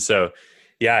 And so,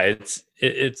 yeah,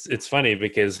 it's funny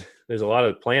because there's a lot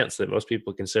of plants that most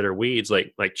people consider weeds,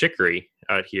 like chicory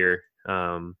out here,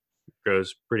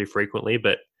 grows pretty frequently.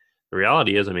 But the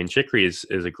reality is, I mean, chicory is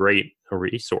a great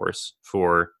resource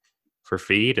for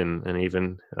feed and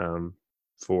even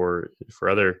for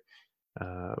other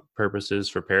purposes,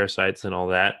 for parasites and all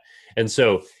that. And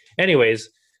so, anyways,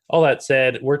 all that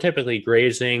said, we're typically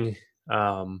grazing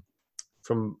from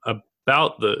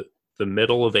about the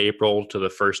middle of April to the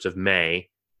 1st of May,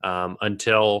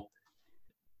 until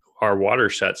our water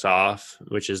shuts off,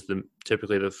 which is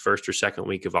typically the first or second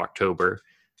week of October,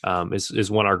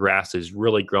 is when our grass is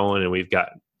really growing and we've got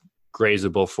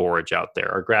grazable forage out there.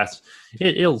 Our grass,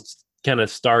 it'll kind of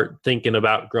start thinking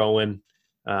about growing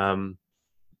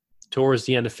towards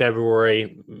the end of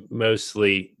February,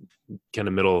 mostly kind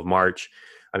of middle of March.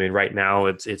 I mean, right now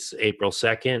it's April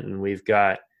 2nd, and we've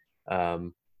got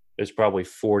there's probably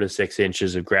 4 to 6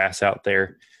 inches of grass out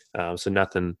there. So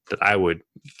nothing that I would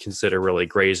consider really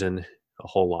grazing a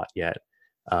whole lot yet.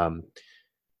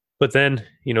 But then,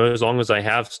 as long as I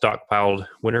have stockpiled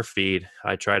winter feed,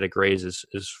 I try to graze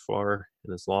as far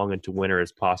and as long into winter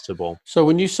as possible. So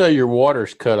when you say your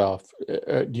water's cut off,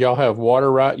 do y'all have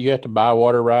water right? You have to buy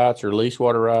water rights or lease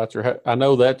water rights, I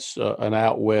know that's an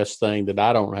out west thing that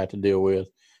I don't have to deal with,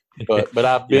 but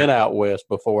I've been Yeah. out west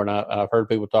before, and I've heard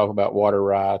people talk about water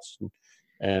rights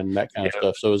and that kind of Yeah.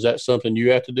 stuff. So is that something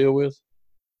you have to deal with?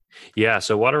 Yeah.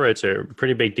 So water rights are a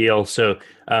pretty big deal. So,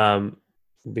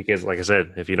 because like I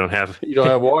said, if you don't have You don't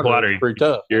have water, it's water, pretty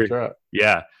tough. you're, That's right.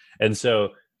 yeah. And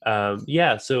so,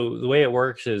 yeah, so the way it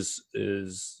works is,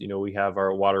 we have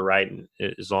our water right. And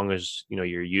as long as,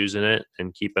 you're using it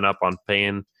and keeping up on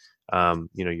paying,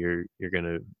 you're going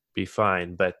to be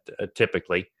fine. But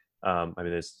typically, I mean,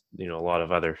 there's, a lot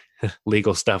of other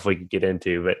legal stuff we could get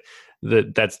into,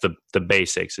 but that's the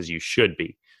basics, as you should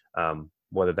be.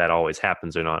 Whether that always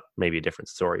happens or not, maybe a different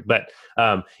story. But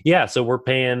yeah, so we're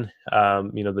paying,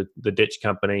 the ditch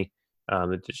company.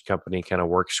 The ditch company kind of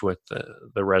works with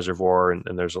the reservoir,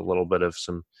 and there's a little bit of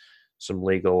some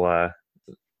legal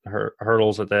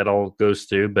hurdles that all goes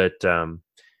through. But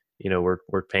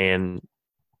we're paying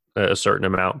a certain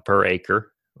amount per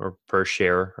acre or per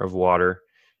share of water,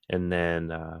 and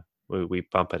then we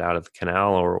pump it out of the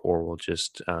canal, or we'll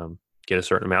just get a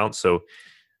certain amount. So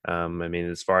I mean,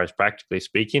 as far as practically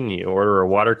speaking, you order a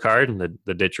water card, and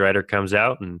the ditch rider comes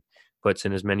out and puts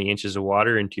in as many inches of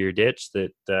water into your ditch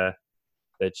that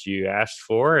you asked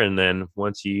for, and then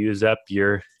once you use up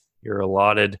your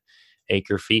allotted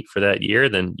acre feet for that year,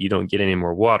 then you don't get any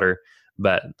more water.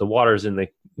 But the water's in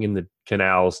the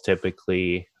canals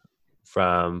typically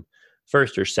from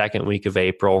first or second week of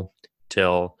April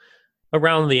till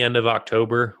around the end of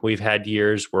October. We've had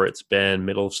years where it's been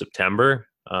middle of September.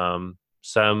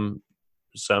 Some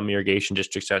irrigation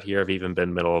districts out here have even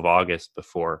been middle of August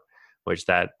before, which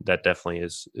that definitely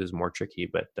is more tricky.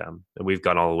 But we've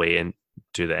gone all the way in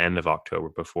to the end of October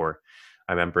before.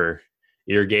 I remember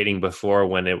irrigating before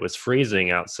when it was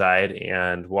freezing outside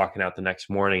and walking out the next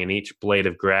morning, and each blade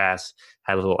of grass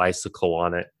had a little icicle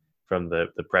on it from the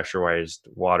pressurized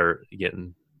water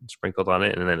getting sprinkled on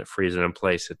it, and then it freezing in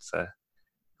place. It's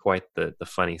quite the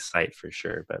funny sight for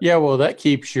sure. But Yeah, well, that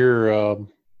keeps your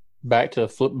back to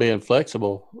being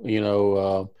flexible.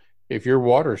 If your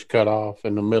water's cut off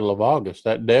in the middle of August,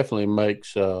 that definitely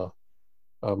makes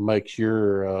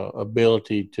your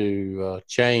ability to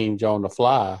change on the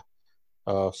fly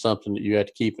something that you have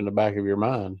to keep in the back of your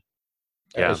mind.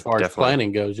 yeah, As far as definitely.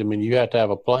 planning goes, I mean, you have to have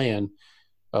a plan,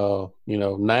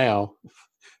 now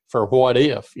for what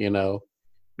if,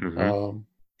 Hmm. um,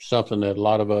 something that a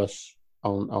lot of us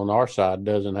on our side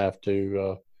doesn't have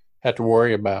to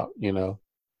worry about. Yeah.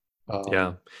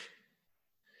 Um,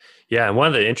 Yeah, and one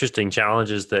of the interesting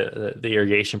challenges that the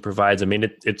irrigation provides, I mean,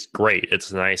 it's great.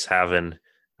 It's nice having,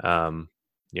 um,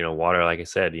 water. Like I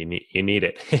said, you need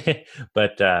it.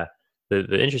 But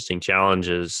the interesting challenge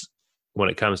is when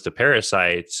it comes to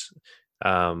parasites.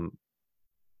 Um,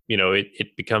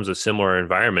 it becomes a similar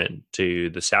environment to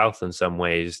the south in some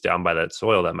ways, down by that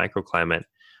soil, that microclimate.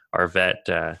 Our vet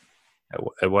at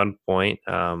one point.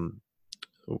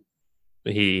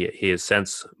 He has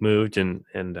since moved and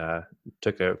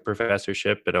took a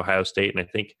professorship at Ohio State, and I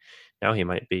think now he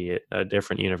might be at a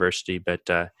different university. But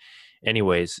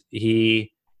anyways,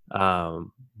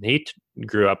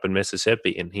 grew up in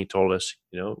Mississippi, and he told us,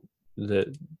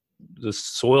 the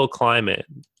soil climate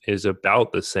is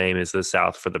about the same as the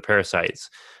South for the parasites.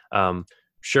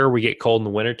 Sure, we get cold in the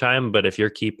wintertime, but if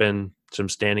you're keeping some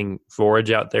standing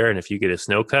forage out there, and if you get a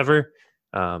snow cover,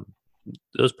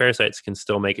 those parasites can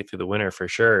still make it through the winter for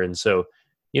sure. And so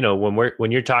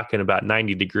when you're talking about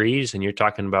 90 degrees and you're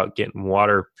talking about getting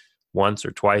water once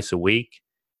or twice a week,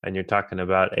 and you're talking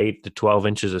about 8 to 12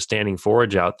 inches of standing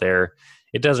forage out there,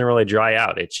 it doesn't really dry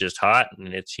out. It's just hot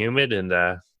and it's humid, and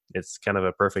it's kind of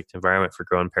a perfect environment for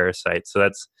growing parasites. So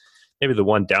that's maybe the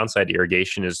one downside to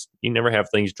irrigation is you never have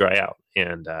things dry out,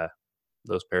 and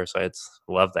those parasites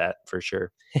love that for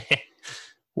sure.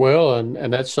 Well,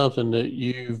 and that's something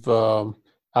that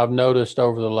I've noticed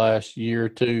over the last year or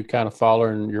two, kind of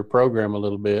following your program a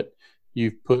little bit.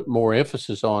 You've put more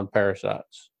emphasis on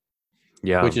parasites,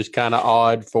 Yeah, which is kind of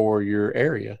odd for your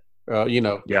area.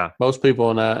 yeah, Most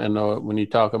people when you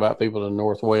talk about people in the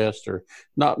Northwest, or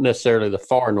not necessarily the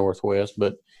far Northwest,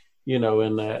 but in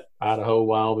that Idaho,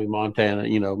 Wyoming, Montana,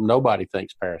 nobody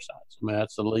thinks parasites. I mean,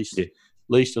 that's the yeah,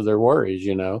 least of their worries.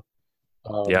 yeah.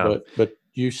 But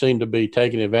you seem to be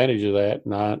taking advantage of that,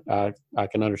 and I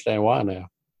can understand why now.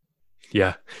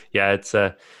 Yeah, yeah. It's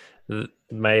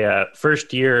my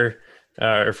first year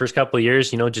or first couple of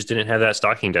years, just didn't have that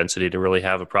stocking density to really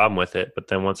have a problem with it. But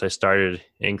then once I started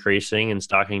increasing in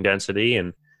stocking density,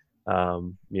 and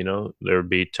there would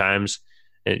be times,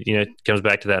 it comes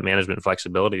back to that management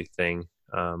flexibility thing.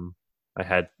 I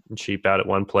had sheep out at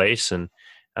one place, and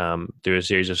through a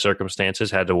series of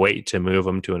circumstances, had to wait to move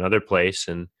them to another place,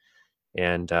 and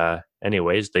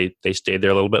anyways, they stayed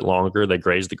there a little bit longer. They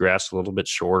grazed the grass a little bit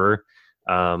shorter.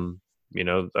 I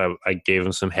gave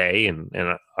them some hay, and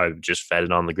I just fed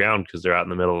it on the ground because they're out in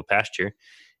the middle of the pasture,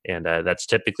 and that's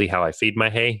typically how I feed my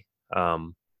hay.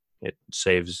 It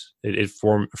saves it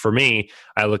for me.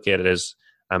 I look at it as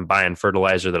I'm buying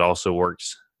fertilizer that also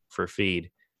works for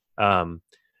feed. Um,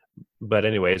 but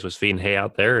anyways, was feeding hay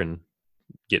out there, and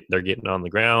they're getting on the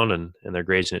ground, and they're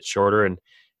grazing it shorter, and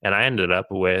I ended up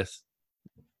with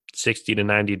 60 to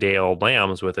 90 day old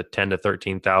lambs with a 10 to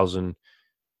 13,000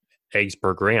 eggs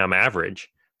per gram average.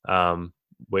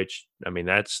 Which, I mean,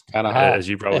 that's, Kind of high. as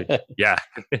you probably, yeah,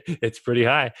 it's pretty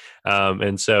high.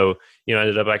 And so, I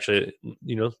ended up actually,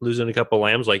 losing a couple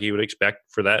lambs like you would expect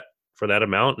for that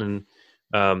amount. And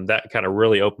that kind of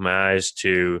really opened my eyes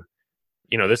to,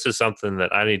 this is something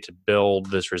that I need to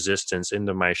build this resistance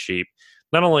into my sheep.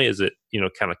 Not only is it,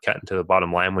 kind of cutting to the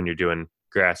bottom line when you're doing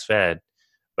grass fed,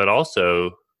 but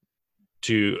also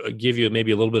to give you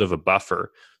maybe a little bit of a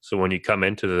buffer. So when you come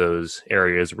into those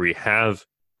areas where you have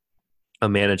a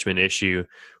management issue,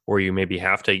 or you maybe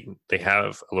they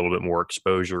have a little bit more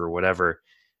exposure or whatever,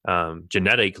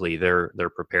 genetically they're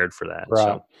prepared for that. Right.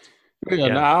 So Yeah,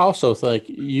 and yeah. I also think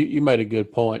you made a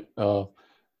good point,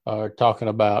 talking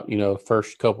about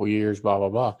first couple years, blah blah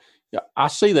blah. Yeah, I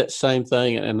see that same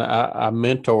thing, and I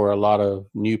mentor a lot of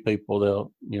new people.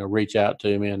 They'll reach out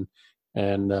to me,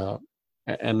 and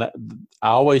I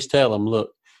always tell them,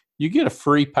 look, you get a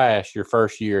free pass your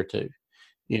first year or two.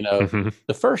 You know, Mhm.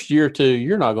 the first year or two,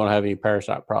 you're not going to have any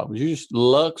parasite problems. You just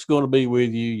luck's going to be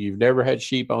with you. You've never had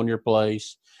sheep on your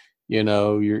place.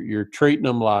 You're treating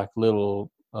them like little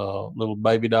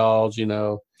baby dolls.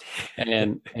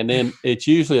 And then it's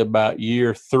usually about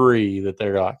year three that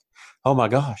they're like, oh my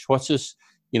gosh, what's this?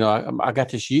 I got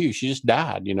this ewe. She just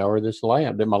died. Or this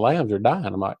lamb. That my lambs are dying.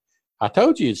 I'm like, I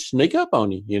told you it'd sneak up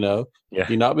on you. Yeah.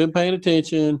 You've not been paying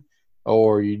attention,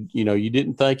 or you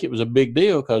didn't think it was a big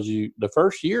deal because the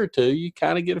first year or two you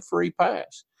kind of get a free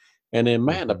pass, and then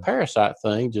man, the Hmm. parasite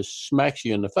thing just smacks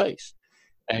you in the face.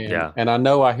 and Yeah. and I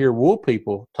know I hear wool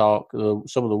people talk,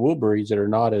 some of the wool breeds that are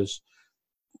not as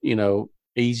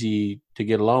easy to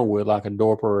get along with, like a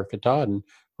Dorper or a Katahdin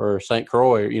or St.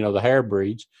 Croix, the hair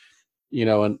breeds,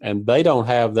 and they don't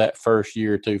have that first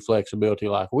year or two flexibility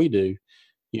like we do.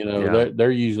 Yeah.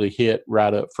 They're usually hit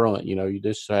right up front.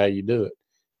 This is how you do it,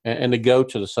 and the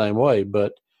goats are the same way.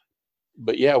 But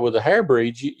yeah, with the hair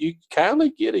breeds, you kind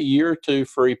of get a year or two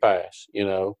free pass,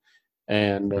 Hmm.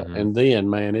 and then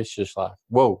man, it's just like,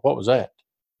 whoa, what was that?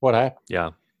 What happened?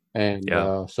 Yeah. And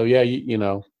Yeah. so yeah,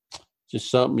 just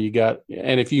something you got.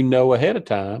 And if you know ahead of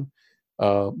time,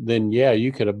 then yeah,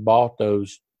 you could have bought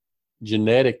those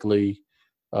genetically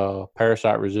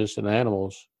parasite resistant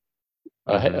animals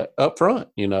Hmm. up front,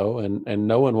 and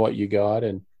knowing what you got.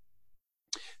 And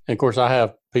of course, I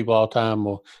have people all the time,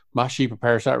 well, my sheep are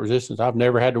parasite resistant. I've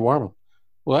never had to worm them.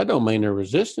 Well, that don't mean they're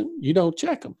resistant. You don't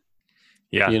check them.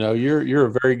 Yeah. You're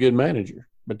a very good manager,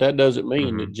 but that doesn't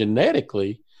mean that Hmm.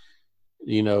 genetically,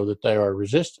 that they are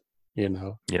resistant.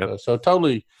 Yep. So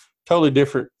totally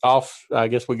different. I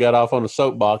guess we got off on a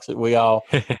soapbox that we all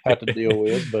have to deal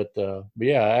with, but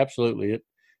yeah, absolutely.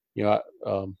 I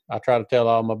try to tell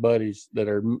all my buddies that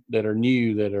are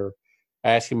new, that are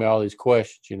asking me all these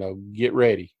questions. Get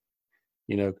ready.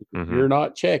 'Cause if Hmm. you're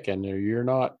not checking, or you're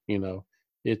not, it'll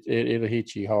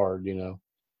hit you hard.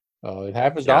 It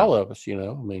happens to Yeah. all of us, you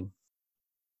know. I mean,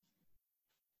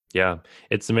 Yeah,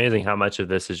 it's amazing how much of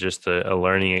this is just a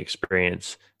learning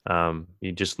experience.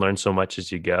 You just learn so much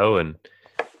as you go, and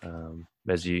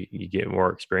as you get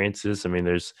more experiences. I mean,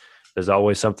 there's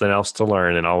always something else to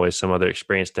learn, and always some other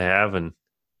experience to have, and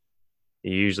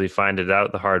you usually find it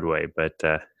out the hard way. But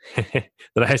the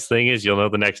nice thing is, you'll know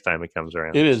the next time it comes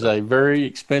around. it is So, a very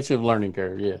expensive learning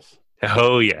curve. Yes.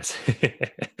 oh yes,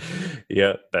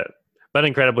 yeah, but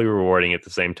incredibly rewarding at the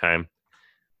same time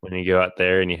when you go out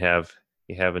there and you have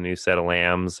a new set of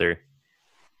lambs, or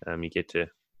you get to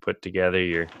put together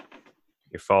your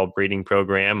fall breeding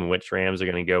program and which rams are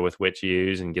going to go with which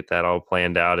ewes and get that all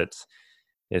planned out.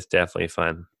 It's definitely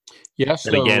fun. Yeah. And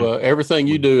So again, everything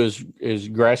you do is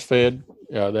grass fed.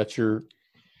 That's your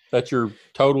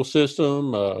total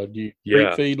system. Do you creep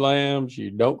yeah, feed lambs? You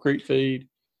don't creep feed?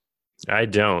 I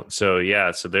don't. So yeah,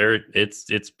 so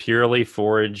it's purely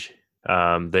forage.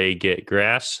 They get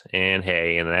grass and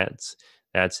hay, and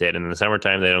that's it. And in the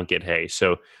summertime, they don't get hay.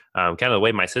 So kind of the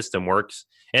way my system works,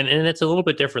 and it's a little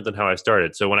bit different than how I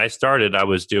started. So when I started, I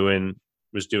was doing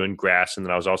grass, and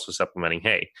then I was also supplementing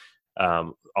hay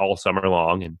all summer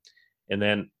long, and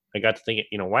then I got to thinking,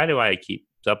 why do I keep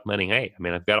supplementing hay? I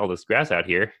mean, I've got all this grass out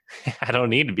here. I don't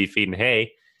need to be feeding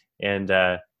hay, and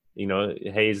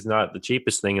hay is not the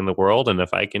cheapest thing in the world, and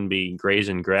if I can be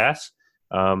grazing grass,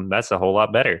 that's a whole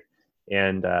lot better.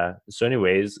 And so,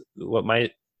 anyways, what my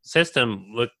system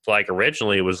looked like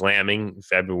originally was lambing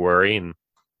February, and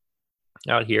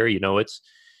out here, it's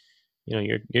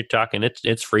you're talking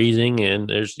it's freezing, and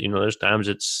there's times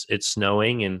it's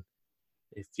snowing, and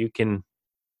if you can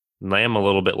lamb a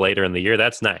little bit later in the year,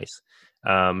 that's nice.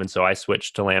 And so I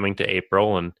switched to lambing to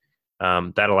April, and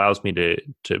that allows me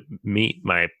to meet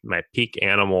my peak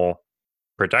animal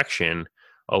production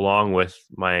along with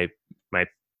my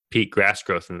peak grass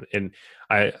growth, and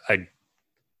I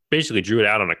basically drew it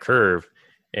out on a curve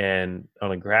and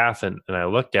on a graph, and I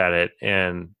looked at it,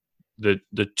 and the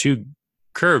two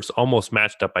curves almost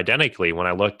matched up identically when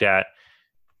I looked at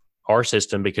our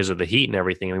system because of the heat and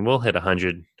everything. I mean, we'll hit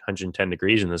 110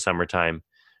 degrees in the summertime.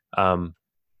 Um,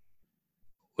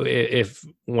 if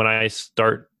when I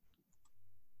start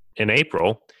in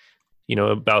April,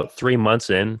 about 3 months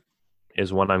in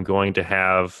is when I'm going to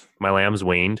have my lambs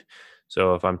weaned.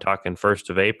 So if I'm talking 1st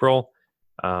of April,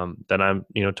 then I'm,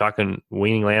 talking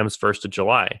weaning lambs 1st of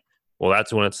July. Well,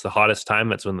 that's when it's the hottest time.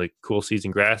 That's when the cool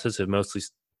season grasses have mostly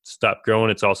stopped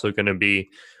growing. It's also going to be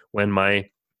when my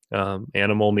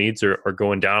animal needs are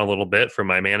going down a little bit for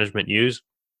my management ewes.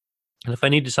 And if I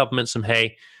need to supplement some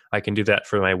hay, I can do that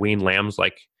for my weaned lambs,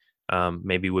 like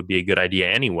maybe would be a good idea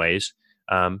anyways.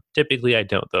 Typically, I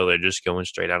don't, though. They're just going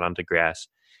straight out onto grass.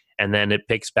 And then it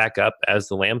picks back up as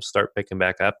the lambs start picking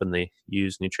back up and the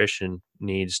ewes' nutrition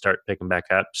needs start picking back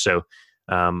up. So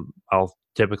I'll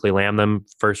typically lamb them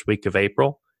first week of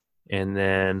April, and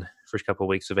then first couple of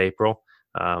weeks of April.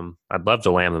 I'd love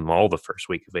to lamb them all the first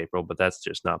week of April, but that's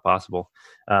just not possible.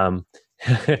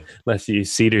 Unless you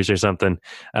use cedars or something.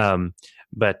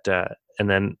 But and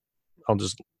then I'll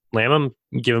just lamb them,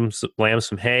 give them lambs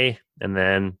some hay, and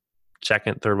then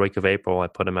 2nd, 3rd week of April, I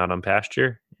put them out on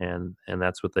pasture, and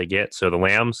that's what they get. So the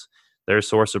lambs, their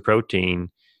source of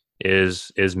protein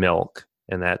is milk,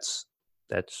 and that's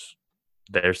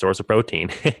their source of protein.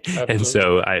 And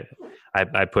so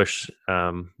I push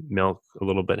milk a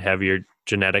little bit heavier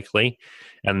genetically,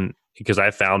 and because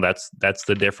I found that's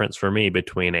the difference for me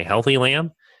between a healthy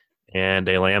lamb and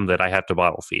a lamb that I have to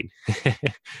bottle feed.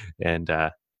 And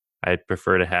I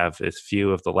prefer to have as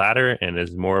few of the latter and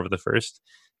as more of the first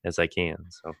as I can.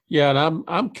 So Yeah, and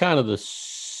I'm kind of the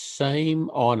same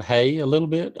on hay a little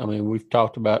bit. I mean,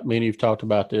 many have talked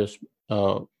about this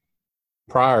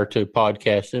prior to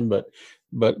podcasting,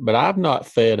 but I've not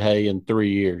fed hay in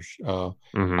 3 years.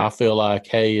 mhm. I feel like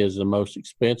hay is the most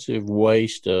expensive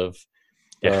waste of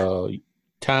Yeah,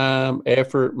 time,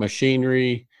 effort,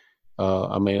 machinery.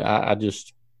 I mean,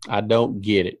 I don't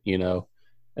get it,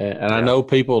 And I yeah, know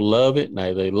people love it, and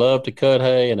they love to cut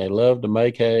hay and they love to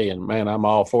make hay, and man, I'm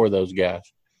all for those guys.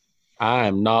 I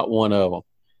am not one of them,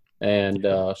 and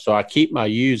yeah. so I keep my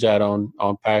ewes out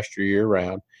on pasture year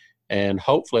round, and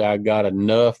hopefully I got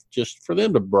enough just for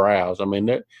them to browse. I mean,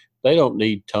 they don't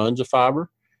need tons of fiber,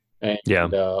 and Yeah.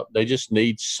 they just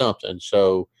need something.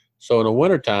 So in the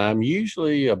wintertime,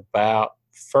 usually about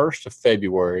 1st of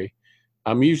February,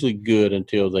 I'm usually good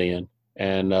until then,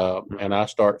 and I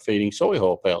start feeding soy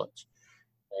oil pellets,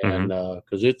 and Mm-hmm.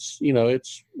 because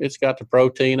it's got the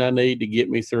protein I need to get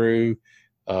me through.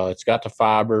 It's got the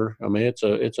fiber. I mean,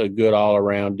 it's a good all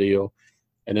around deal.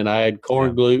 And then I add Yeah.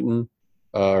 corn gluten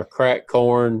or cracked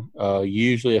corn.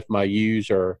 Usually, if my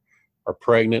ewes are are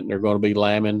pregnant and they're going to be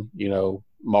lambing,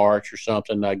 March or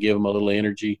something. I give them a little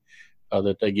energy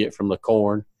that they get from the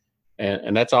corn,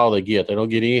 and that's all they get. They don't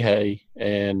get any hay.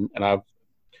 And of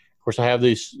course, I have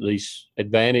these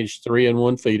Advantage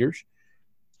 3-in-1 feeders,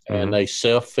 and Mm-hmm. they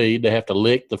self feed. They have to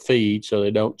lick the feed so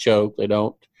they don't choke.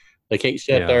 They can't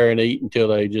sit Yeah. there and eat until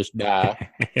they just die.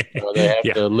 They have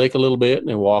Yeah. to lick a little bit and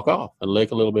then walk off, and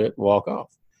lick a little bit and walk off.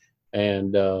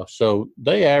 And so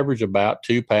they average about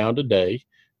 2 pounds a day,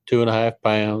 2.5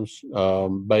 pounds,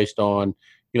 based on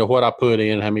what I put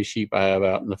in, how many sheep I have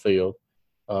out in the field.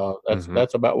 That's Mm-hmm.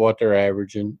 that's about what they're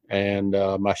averaging. And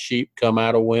my sheep come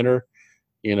out of winter,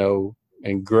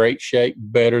 in great shape,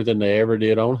 better than they ever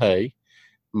did on hay.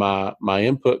 My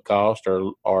input costs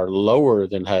are lower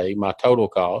than hay, my total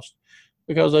cost,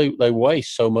 because they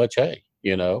waste so much hay.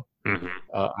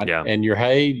 Mm-hmm. Yeah. And your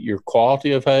hay, your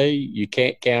quality of hay, you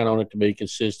can't count on it to be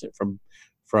consistent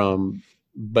from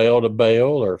bale to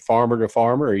bale or farmer to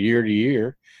farmer or year to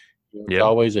year. It's Yep.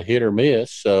 always a hit or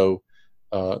miss. So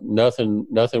nothing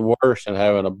worse than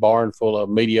having a barn full of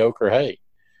mediocre hay.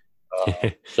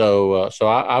 So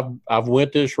I've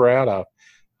went this route.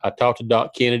 I talked to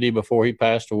Doc Kennedy before he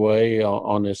passed away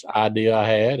on this idea I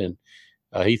had, and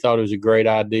he thought it was a great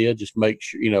idea. Just make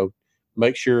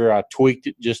sure I tweaked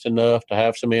it just enough to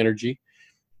have some energy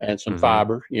and some Mm-hmm.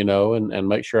 fiber, and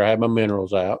make sure I have my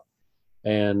minerals out.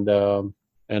 And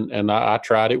I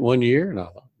tried it one year, and I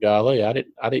thought, golly, I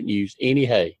didn't use any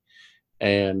hay,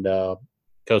 and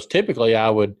because typically I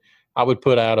would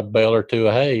put out a bale or two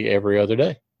of hay every other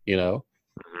day, you know,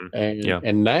 Mm-hmm. and Yeah.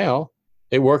 and now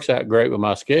it works out great with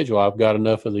my schedule. I've got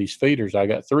enough of these feeders. I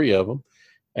got three of them,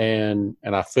 and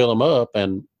I fill them up,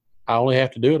 and I only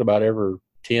have to do it about every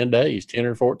 10 days, 10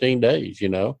 or 14 days.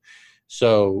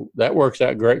 So that works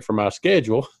out great for my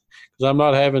schedule because I'm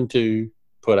not having to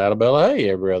put out a bale of hay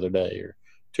every other day or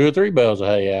two or three bales of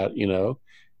hay out.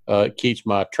 It keeps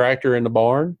my tractor in the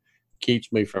barn,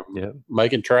 keeps me from Yeah.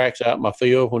 making tracks out in my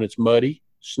field when it's muddy,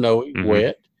 snowy, Mm-hmm.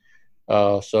 wet.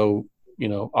 So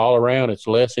all around, it's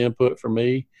less input for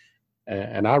me,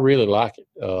 and I really like it.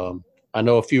 I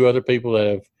know a few other people that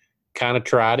have kind of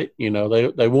tried it.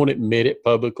 They won't admit it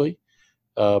publicly,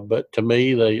 but to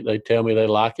me, they tell me they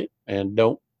like it and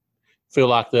don't feel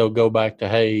like they'll go back to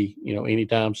hay,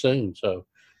 anytime soon. So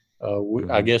I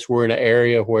Mm-hmm. guess we're in an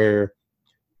area where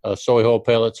soy hull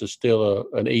pellets is still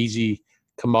an easy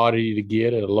commodity to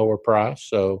get at a lower price.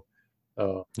 So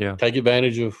uh, Yeah. take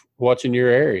advantage of what's in your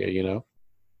area.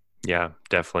 Yeah,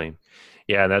 definitely.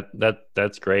 Yeah,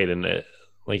 that's great. And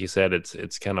like you said,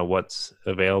 it's kind of what's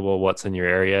available, what's in your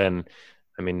area. And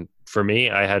I mean, for me,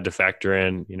 I had to factor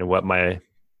in, what my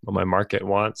market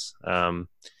wants.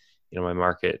 My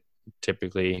market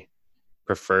typically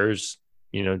prefers,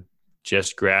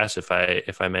 just grass. If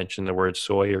I mention the word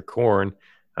soy or corn,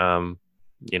 um,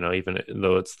 even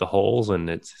though it's the holes and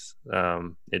it's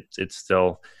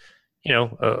still,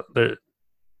 the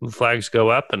flags go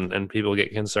up and people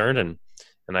get concerned, and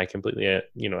I completely, I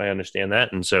understand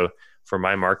that. And so for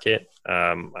my market,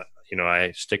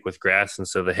 I stick with grass, and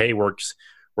so the hay works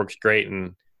great.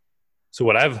 And so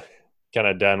what I've kind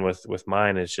of done with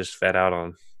mine is just fed out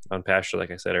on pasture,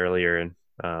 like I said earlier,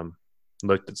 and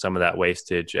looked at some of that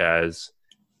wastage as just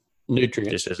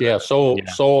Nutrients, as yeah, a yeah.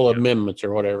 soil Yep. amendments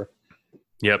or whatever.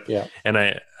 Yep. Yeah, And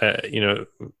I,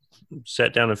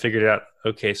 sat down and figured out,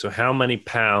 okay, so how many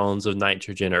pounds of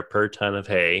nitrogen are per ton of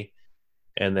hay?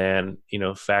 And then,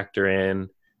 factor in,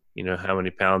 how many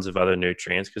pounds of other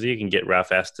nutrients, because you can get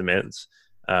rough estimates.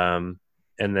 And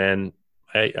then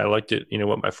I looked at,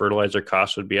 what my fertilizer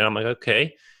cost would be. And I'm like,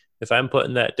 okay, if I'm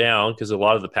putting that down, because a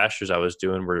lot of the pastures I was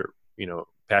doing were,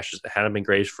 pastures that hadn't been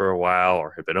grazed for a while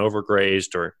or had been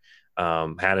overgrazed or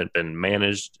hadn't been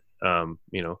managed,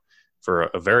 for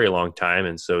a very long time.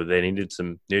 And so they needed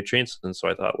some nutrients. And so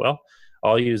I thought, well,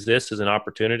 I'll use this as an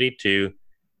opportunity to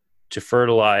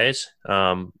fertilize,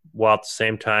 while at the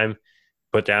same time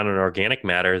put down an organic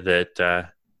matter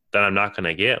that I'm not going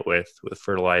to get with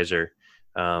fertilizer.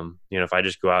 If I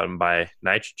just go out and buy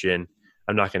nitrogen,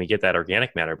 I'm not going to get that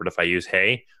organic matter. But if I use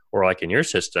hay, or like in your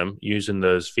system, using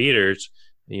those feeders,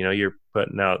 you're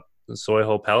putting out soy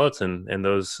hull pellets, and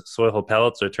those soy hull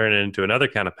pellets are turning into another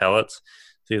kind of pellets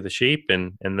through the sheep,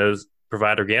 and those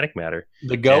provide organic matter.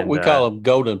 we And call them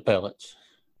golden pellets.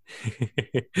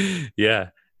 yeah.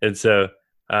 And so,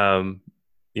 um,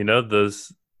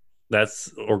 those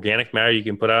that's organic matter you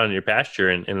can put out in your pasture.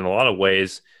 And in a lot of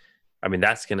ways, I mean,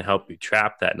 that's going to help you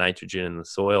trap that nitrogen in the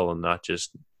soil and not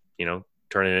just,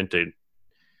 turn it into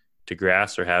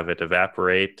grass or have it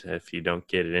evaporate if you don't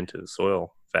get it into the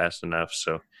soil fast enough.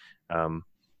 So, um,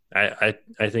 I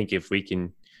think if we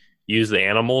can use the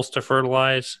animals to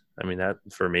fertilize, I mean, that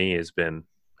for me has been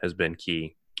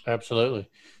key. Absolutely.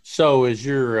 So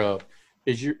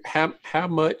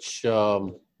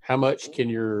how much can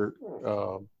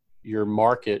your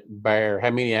market bear? How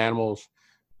many animals?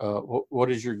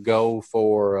 What is your goal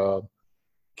for?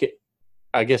 Ca-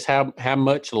 I guess how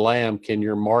much lamb can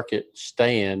your market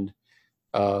stand?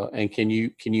 And can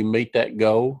you meet that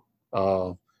goal?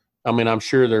 I mean, I'm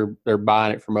sure they're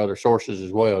buying it from other sources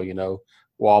as well.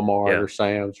 Walmart Yeah. or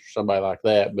Sam's or somebody like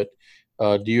that. But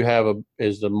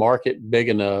is the market big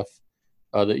enough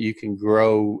that you can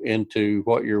grow into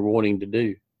what you're wanting to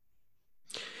do?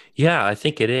 Yeah, I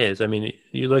think it is. I mean,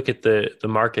 you look at the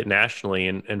market nationally,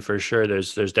 and for sure,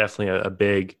 there's definitely a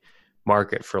big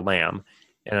market for lamb.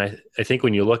 And I think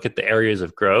when you look at the areas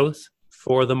of growth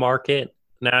for the market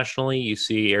nationally, you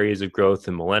see areas of growth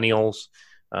in millennials.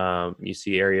 You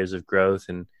see areas of growth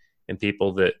in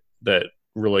people that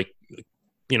really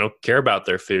care about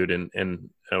their food and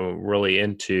really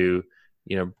into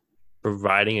you know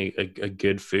providing a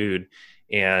good food.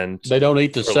 And They don't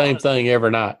eat the for a lot same of thing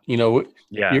every night.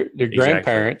 yeah, Your exactly.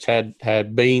 grandparents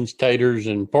had beans, taters,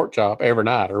 and pork chop every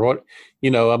night, or what? I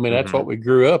mean, that's Hmm. what we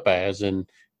grew up as, and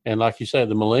like you said,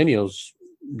 the millennials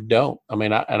don't. I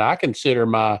mean, I consider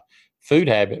my food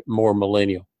habit more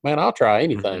millennial. Man, I'll try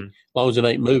anything as Hmm. long as it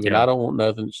ain't moving. Yeah. I don't want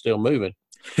nothing that's still moving.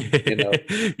 You know,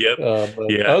 Yep. but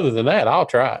Yeah. other than that, I'll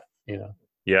try it.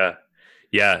 Yeah.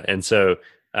 Yeah. And so,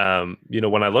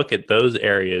 when I look at those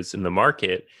areas in the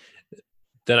market,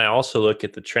 then I also look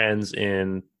at the trends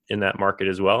in that market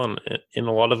as well, and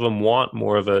a lot of them want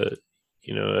more of a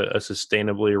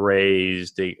sustainably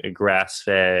raised, a grass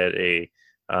fed,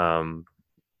 um,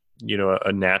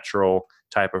 a natural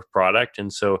type of product.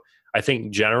 And so I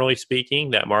think generally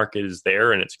speaking, that market is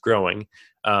there and it's growing.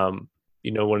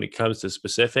 When it comes to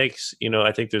specifics,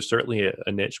 I think there's certainly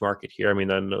a niche market here. I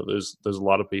mean, I know there's a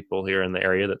lot of people here in the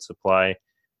area that supply,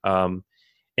 um,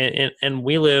 and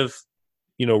we live,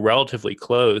 relatively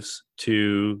close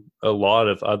to a lot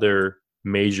of other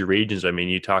major regions. I mean,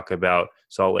 you talk about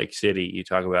Salt Lake City, you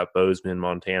talk about Bozeman,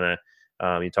 Montana,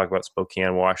 you talk about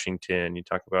Spokane, Washington, you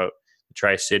talk about the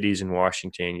Tri Cities in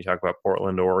Washington, you talk about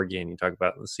Portland, Oregon, you talk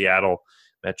about the Seattle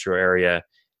metro area.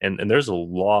 And there's a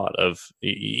lot of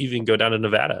you even go down to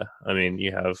Nevada. I mean,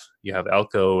 you have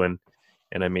Elko and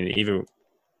I mean even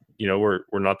we're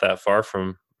not that far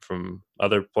from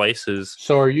other places.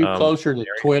 So, are you Um, closer to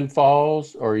Twin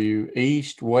Falls? Or are you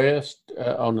east, west,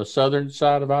 on the southern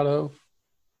side of Idaho?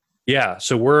 Yeah,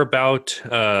 so we're about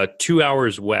 2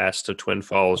 hours west of Twin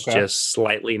Falls, Okay. just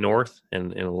slightly north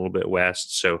and a little bit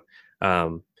west. So,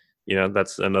 um,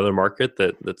 that's another market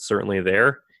that's certainly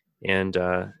there, and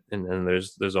then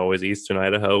there's always Eastern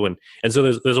Idaho, and so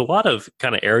there's a lot of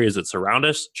kind of areas that surround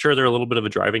us. Sure, they're a little bit of a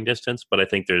driving distance, but I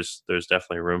think there's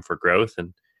definitely room for growth.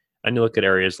 And you look at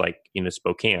areas like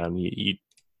Spokane,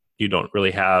 you don't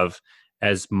really have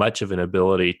as much of an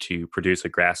ability to produce a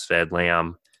grass fed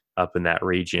lamb up in that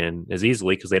region as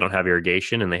easily because they don't have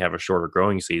irrigation and they have a shorter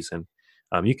growing season.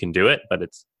 You can do it, but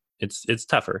it's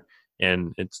tougher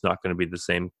and it's not going to be the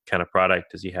same kind of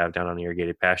product as you have down on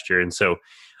irrigated pasture. And so,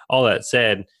 all that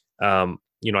said, I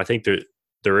think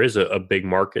there is a big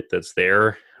market that's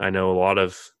there. I know a lot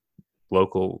of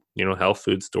local health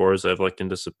food stores I've looked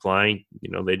into supplying.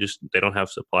 They don't have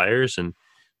suppliers, and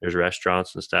there's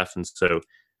restaurants and stuff. And so,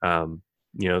 um,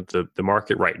 the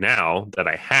market right now that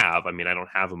I have, I mean, I don't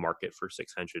have a market for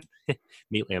 600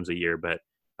 meat lambs a year, but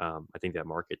I think that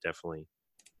market definitely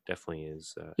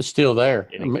is It's still there.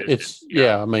 in I mean, existence. it's Yeah,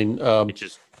 yeah. I mean,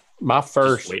 it's my just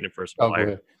first. waiting for a Oh, go supplier.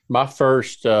 ahead. My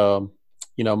first.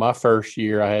 My first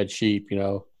year I had sheep.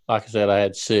 Like I said, I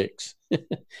had six,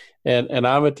 and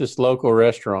I'm at this local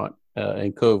restaurant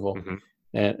in Cookville, Hmm.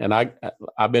 and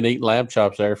I've been eating lamb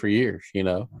chops there for years.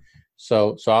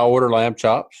 So I order lamb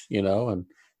chops. And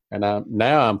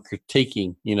I'm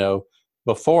critiquing.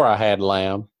 Before I had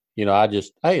lamb. I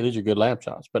just, hey, these are good lamb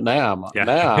chops. But Yeah.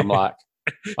 now I'm like,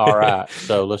 all right,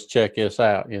 so let's check this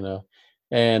out.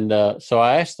 And so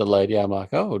I asked the lady, I'm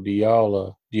like, oh, do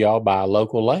y'all buy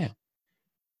local lamb?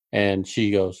 And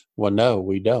she goes, well, no,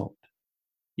 we don't.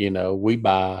 We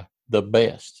buy the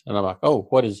best. And I'm like, oh,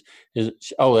 is it?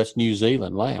 Oh, that's New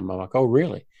Zealand lamb. I'm like, oh,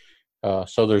 really?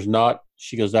 So there's not.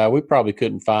 She goes, we probably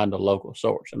couldn't find a local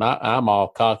source. And I'm all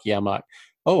cocky. I'm like,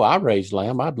 oh, I raise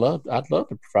lamb. I'd love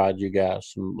to provide you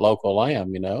guys some local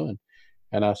lamb.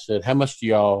 And I said, how much do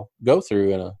y'all go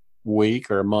through in a week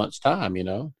or a month's time?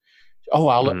 Oh,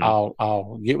 I'll Hmm. I'll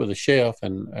I'll get with the chef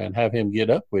and have him get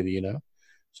up with you.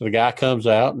 So the guy comes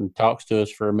out and talks to us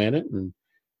for a minute,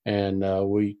 and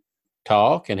we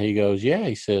talk, and he goes, yeah,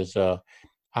 he says,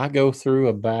 I go through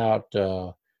about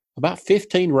about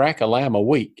 15 rack of lamb a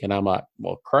week. And I'm like,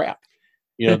 well, crap.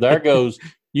 There goes,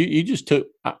 you just took,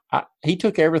 he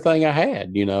took everything I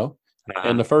had,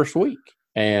 in the first week.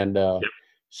 And Yep.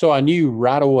 so I knew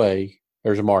right away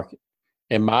there's a market.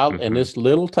 In this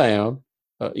little town,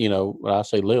 when I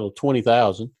say little,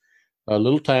 20,000, a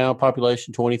little town,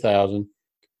 population 20,000,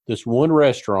 this one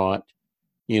restaurant,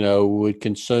 would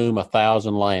consume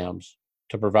 1,000 lambs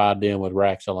to provide them with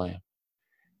racks of lamb.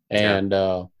 And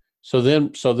so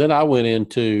then I went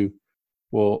into,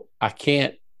 well, I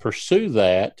can't pursue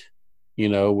that,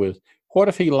 with what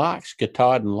if he likes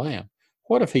Katahdin lamb?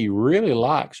 What if he really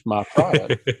likes my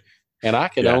product and I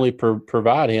can only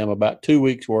provide him about 2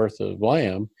 weeks worth of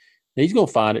lamb? He's going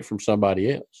to find it from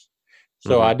somebody else.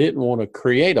 So I didn't want to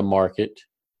create a market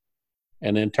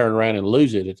and then turn around and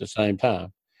lose it at the same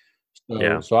time.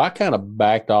 So I kind of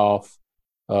backed off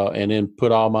and then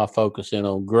put all my focus in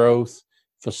on growth,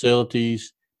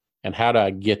 facilities, and how do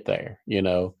I get there,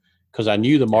 because I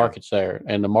knew the market's there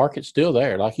and the market's still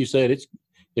there. Like you said,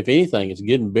 if anything, it's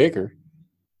getting bigger.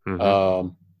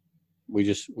 We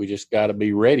just got to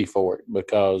be ready for it,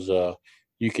 because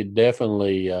you could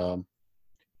definitely out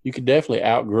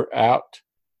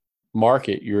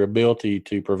market your ability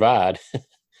to provide.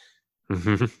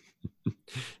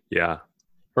 Yeah.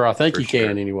 Or I think you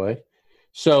can anyway.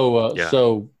 So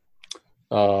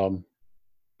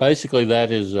basically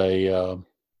that is a,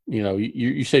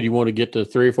 you said you want to get to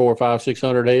 300, 400, 500,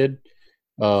 600 head.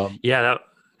 My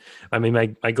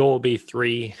goal will be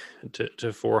 300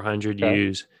 to 400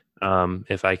 ewes.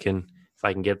 If I can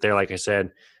get there, like I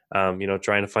said,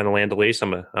 trying to find the land to lease.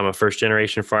 I'm a first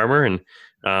generation farmer, and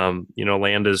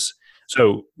land is,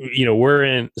 so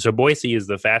Boise is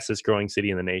the fastest growing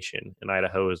city in the nation, and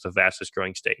Idaho is the fastest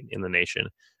growing state in the nation.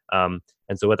 And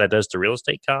so what that does to real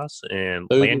estate costs and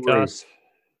land costs.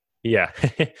 Yeah.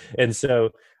 And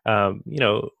so,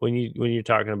 when you're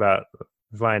talking about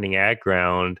finding ag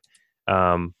ground,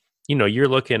 you're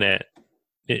looking at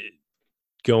it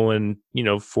going,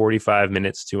 45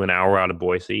 minutes to an hour out of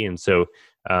Boise. And so,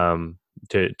 to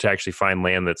actually find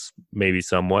land that's maybe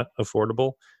somewhat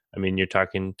affordable, I mean, you're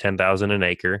talking 10,000 an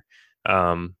acre,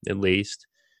 at least.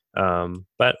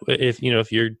 But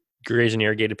if you're grazing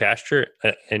irrigated pasture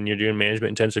and you're doing management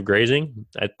intensive grazing,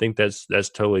 I think that's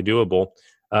totally doable.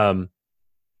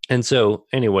 And so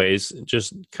anyways,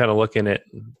 just kind of looking at,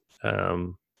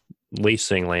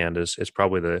 leasing land is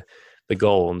probably the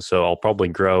goal. And so I'll probably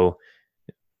grow,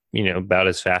 about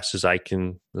as fast as I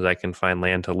can find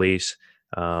land to lease.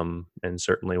 And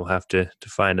certainly we'll have to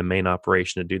find a main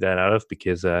operation to do that out of,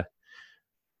 because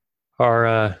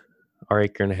our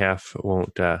acre and a half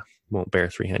won't bear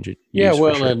 300. Yeah,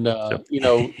 well, sure. And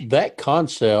that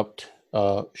concept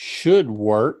should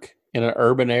work in an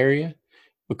urban area,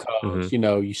 because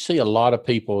you see a lot of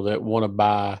people that want to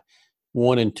buy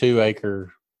 1 and 2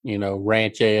 acre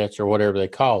ranchettes or whatever they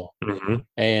call them,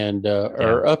 and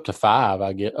or up to 5.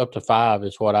 I get up to 5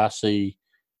 is what I see,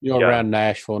 around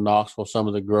Nashville, Knoxville, some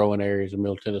of the growing areas of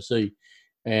Middle Tennessee,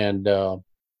 and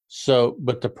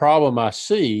but the problem I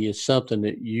see is something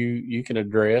that you can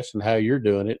address, and how you're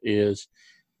doing it is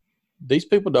these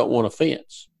people don't want a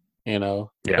fence, so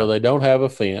they don't have a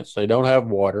fence, they don't have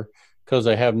water, because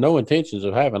they have no intentions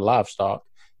of having livestock.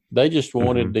 They just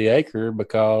wanted the acre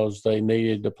because they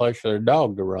needed a place for their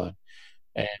dog to run.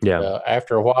 And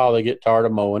after a while, they get tired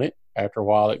of mowing it. After a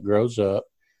while, it grows up,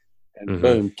 and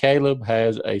boom, Caleb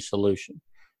has a solution.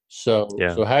 So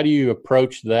how do you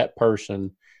approach that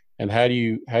person, and how do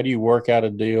you work out a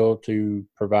deal to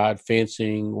provide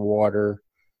fencing, water,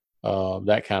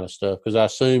 that kind of stuff? Because I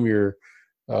assume your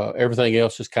everything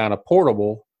else is kind of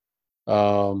portable,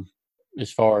 as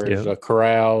far as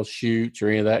corrals, chutes, or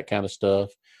any of that kind of stuff.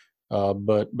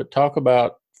 But talk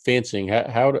about fencing.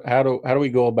 How do we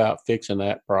go about fixing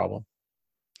that problem?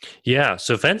 Yeah,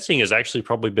 so fencing has actually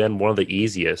probably been one of the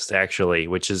easiest, actually,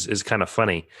 which is kind of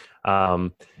funny,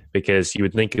 because you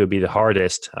would think it would be the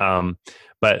hardest.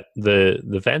 But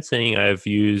the fencing, I've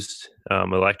used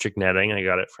electric netting. I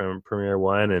got it from Premier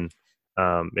One, and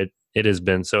it has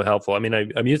been so helpful. I mean,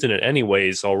 I'm using it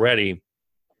anyways already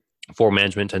for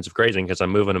management intensive grazing, because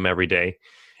I'm moving them every day.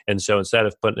 And so instead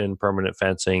of putting in permanent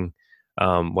fencing,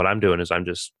 what I'm doing is I'm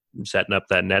just setting up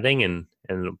that netting and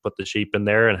put the sheep in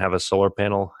there, and have a solar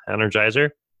panel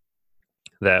energizer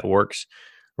that works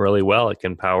really well. It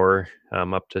can power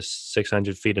up to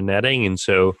 600 feet of netting. And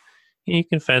so you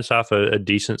can fence off a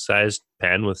decent sized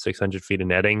pen with 600 feet of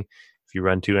netting. If you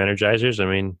run 2 energizers, I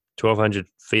mean, 1,200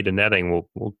 feet of netting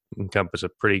will encompass a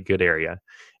pretty good area.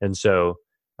 And so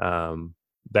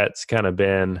that's kind of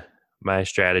been my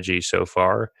strategy so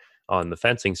far on the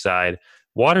fencing side.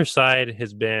 Water side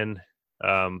has been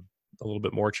a little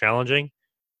bit more challenging.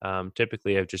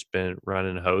 Typically, I've just been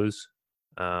running hose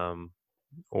um,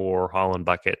 or hauling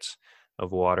buckets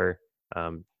of water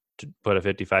to put a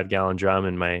 55-gallon drum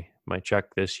in my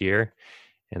truck this year,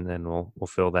 and then we'll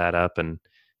fill that up, and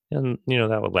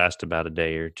that would last about a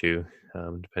day or two,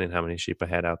 depending on how many sheep I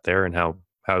had out there and how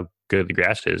good the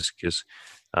grass is. Because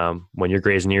when you're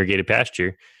grazing irrigated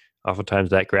pasture,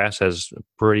 oftentimes that grass has a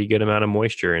pretty good amount of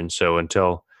moisture, and so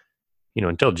until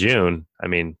June, I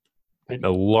mean, a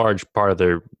large part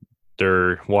of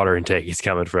their water intake is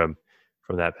coming from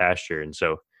that pasture, and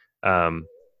so.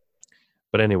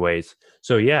 But anyways,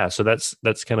 so yeah, so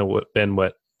that's kind of what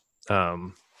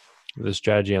um, the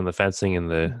strategy on the fencing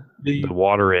and the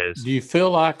water is. Do you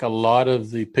feel like a lot of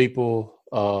the people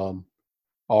are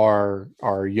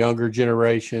younger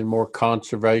generation, more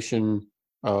conservation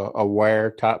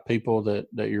aware type people that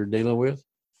you're dealing with?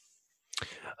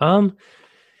 Um,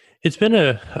 it's been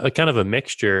a kind of a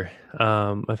mixture.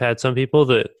 I've had some people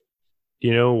that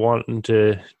wanting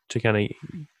to kind of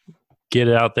get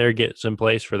it out there, get some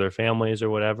place for their families or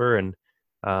whatever, and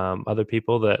other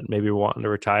people that maybe are wanting to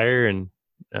retire and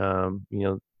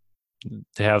to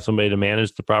have somebody to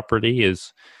manage the property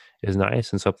is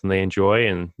nice and something they enjoy,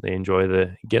 and they enjoy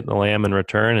the getting the lamb in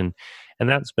return, and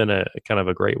that's been a kind of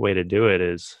a great way to do it.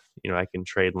 Is I can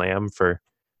trade lamb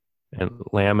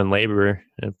and labor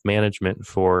and management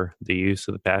for the use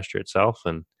of the pasture itself,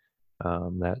 and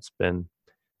that's been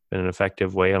an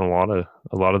effective way on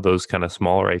a lot of those kind of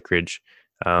smaller acreage.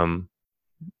 And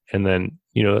then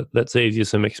that saves you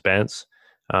some expense.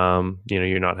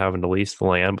 You're not having to lease the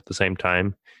land, but at the same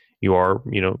time you are,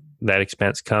 that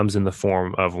expense comes in the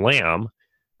form of lamb.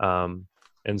 And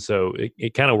so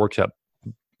it kind of works out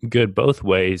good both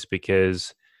ways,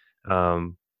 because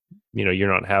you're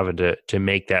not having to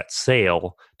make that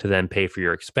sale to then pay for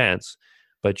your expense,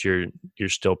 but you're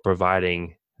still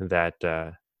providing that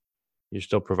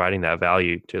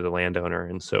value to the landowner.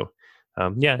 And so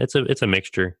it's a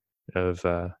mixture of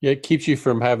it keeps you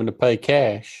from having to pay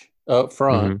cash up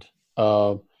front.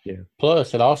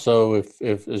 Plus it also,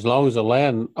 if as long as the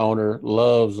landowner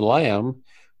loves lamb,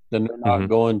 then they're not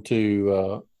going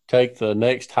to take the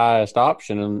next highest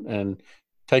option and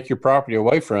take your property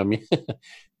away from you.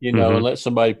 And let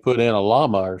somebody put in a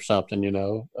llama or something,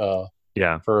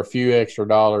 for a few extra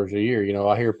dollars a year.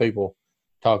 I hear people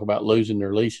talk about losing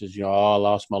their leases. I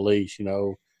lost my lease,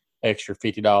 extra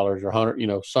 $50 or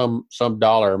 100, some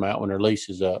dollar amount when their lease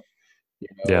is up.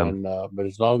 And but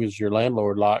as long as your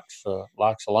landlord likes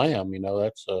a lamb,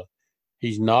 that's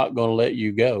he's not going to let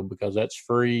you go, because that's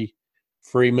free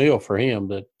meal for him,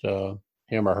 that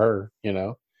him or her.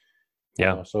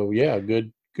 So yeah,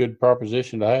 good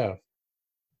proposition to have.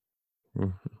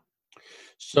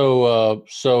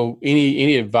 So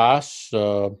any advice?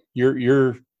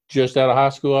 You're just out of high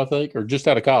school, I think, or just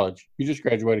out of college. You just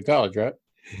graduated college, right?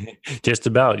 Just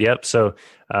about. Yep. So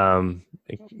kind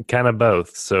of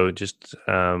both. So just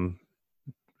out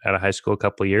of high school a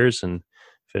couple of years and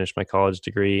finished my college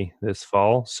degree this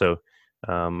fall. So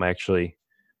actually,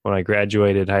 when I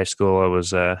graduated high school, I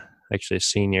was actually a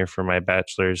senior for my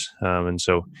bachelor's. And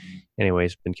so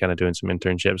anyways, been kind of doing some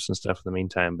internships and stuff in the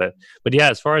meantime. But yeah,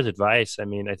 as far as advice, I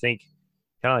mean, I think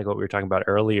kind of like what we were talking about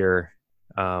earlier,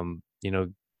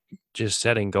 just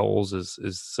setting goals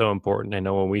is so important. I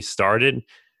know when we started,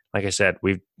 like I said,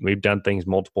 we've done things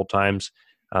multiple times.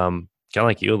 Kind of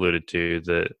like you alluded to,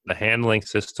 the handling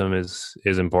system is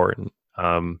important.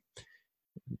 2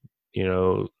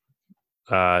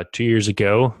 years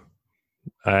ago,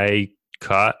 I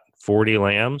caught 40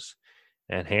 lambs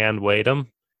and hand weighed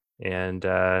them and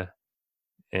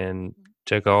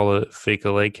took all the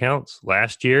fecal leg counts.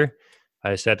 Last year,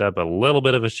 I set up a little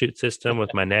bit of a chute system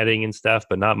with my netting and stuff,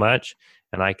 but not much.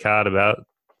 And I caught about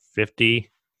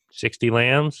 50, 60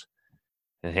 lambs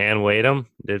and hand weighed them,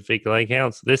 did fecal leg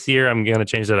counts. This year, I'm going to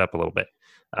change that up a little bit,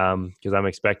 because I'm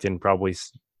expecting probably,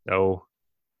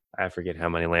 I forget how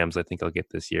many lambs I think I'll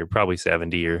get this year, probably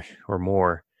 70 or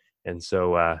more. And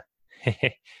so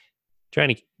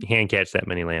trying to hand catch that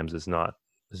many lambs is not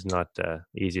the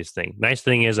easiest thing. Nice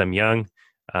thing is I'm young,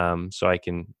 so I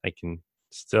can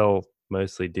still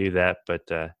mostly do that, but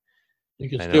you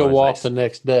can still walk the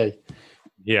next day.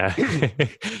 Yeah.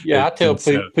 Yeah, I tell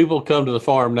people come to the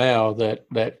farm now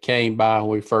that came by when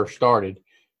we first started,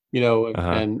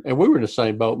 and we were in the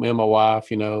same boat, me and my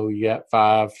wife. You got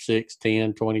 5, 6,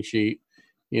 10, 20 sheep.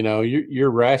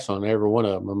 You're wrestling every one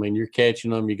of them. I mean, you're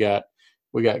catching them. We got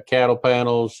cattle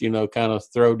panels, kind of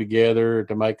thrown together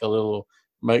to make a little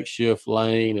makeshift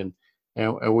lane,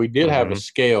 and we did have a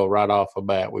scale right off the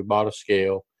bat. We bought a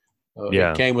scale.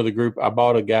 It came with a group. I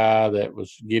bought a guy that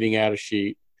was getting out of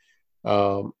sheep,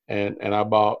 And I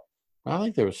bought, I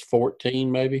think there was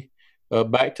 14 maybe.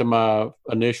 Back to my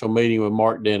initial meeting with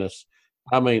Mark Dennis.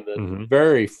 I mean, the Mm-hmm.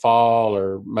 very fall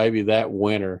or maybe that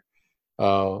winter,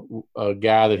 a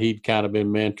guy that he'd kind of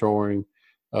been mentoring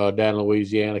down in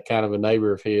Louisiana, kind of a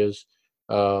neighbor of his,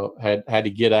 had to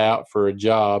get out for a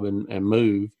job and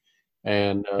move,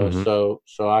 and Mm-hmm. so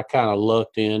I kind of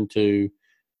lucked into,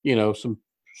 some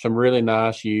really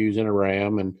nice ewes in a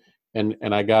ram,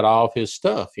 and I got all of his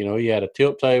stuff. He had a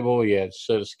tilt table, he had a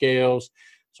set of scales,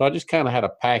 so I just kind of had a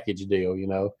package deal.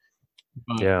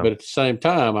 But Yeah. but at the same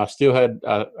time, I still had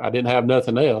I didn't have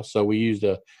nothing else, so we used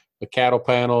the cattle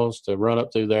panels to run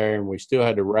up through there, and we still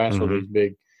had to wrestle Mm-hmm. these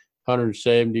big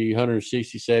 170,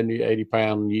 160, 70, 80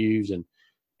 pound ewes. And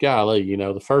golly,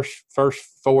 the first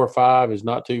 4 or 5 is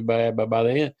not too bad, but by the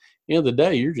end of the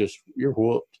day, you're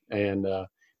whooped. And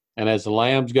as the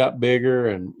lambs got bigger,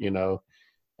 and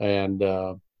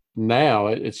now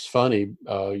it's funny.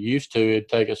 Used to it'd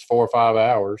take us 4 or 5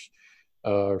 hours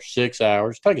or 6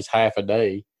 hours, take us half a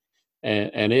day,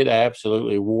 and it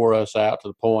absolutely wore us out to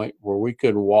the point where we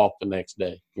couldn't walk the next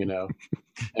day.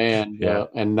 And Yeah.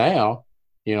 and now,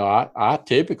 I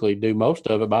typically do most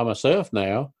of it by myself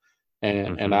now,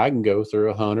 and Mm-hmm. I can go through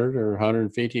 100 or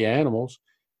 150 animals,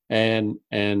 and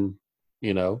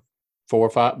you know 4 or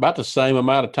 5, about the same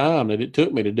amount of time that it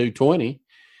took me to do 20,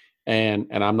 and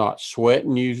I'm not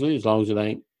sweating usually, as long as it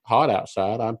ain't hot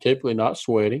outside. I'm typically not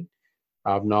sweating.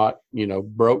 I've not,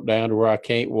 broke down to where I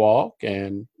can't walk,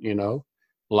 and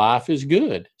life is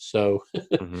good. So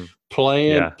Mm-hmm.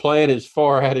 plan Yeah. plan as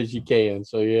far out as you can.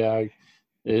 So yeah,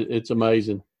 it's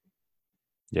amazing.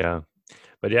 Yeah.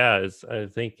 But yeah, I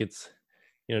think it's,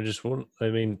 just one, I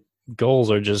mean,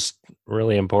 goals are just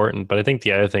really important. But I think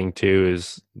the other thing too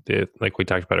is that, like we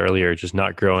talked about earlier, just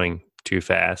not growing too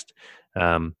fast.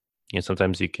 Um,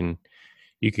 sometimes you can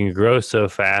grow so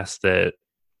fast that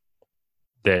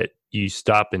you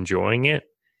stop enjoying it.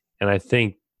 And I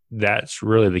think that's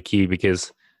really the key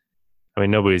because I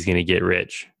mean nobody's going to get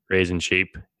rich raising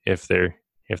sheep if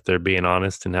they're being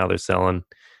honest in how they're selling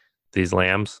these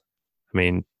lambs. I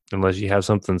mean, unless you have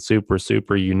something super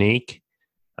super unique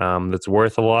that's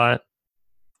worth a lot,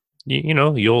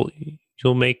 you'll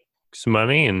make some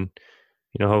money and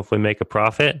hopefully make a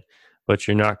profit, but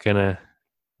you're not gonna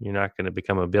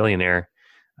become a billionaire.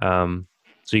 Um,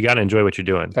 so you got to enjoy what you're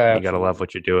doing. You got to love Absolutely.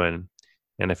 what you're doing,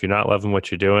 and if you're not loving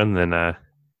what you're doing, then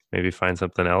maybe find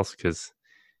something else because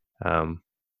um,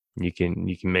 you can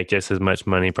make just as much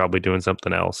money probably doing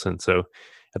something else. And so,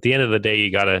 at the end of the day,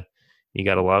 you gotta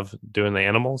love doing the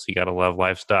animals. You gotta love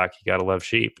livestock. You gotta love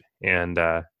sheep. And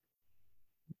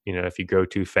if you go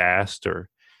too fast or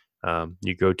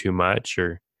you go too much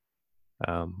or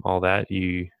all that,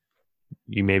 you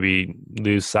maybe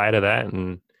lose sight of that,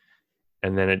 and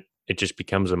then it just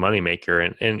becomes a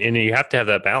moneymaker. And you have to have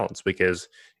that balance because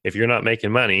if you're not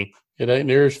making money, It ain't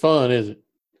near as fun, is it?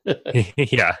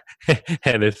 yeah,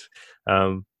 and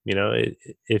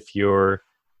if you're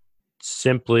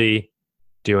simply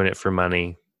doing it for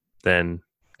money, then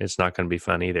it's not going to be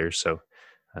fun either. So,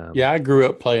 um, Yeah, I grew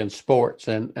up playing sports,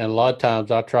 and a lot of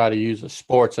times I try to use a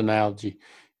sports analogy.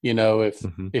 If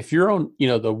mhm, if you're on,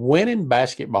 the winning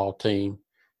basketball team,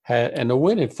 and the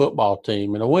winning football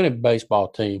team and the winning baseball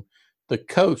team, the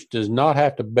coach does not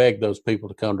have to beg those people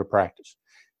to come to practice.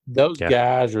 Those yeah,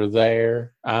 guys are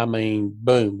there. I mean,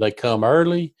 boom, they come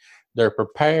early, they're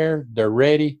prepared, they're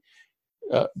ready.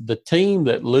 The team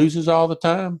that loses all the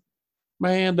time,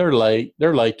 man, they're late.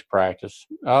 They're late to practice.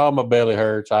 Oh, my belly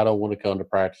hurts. I don't want to come to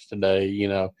practice today.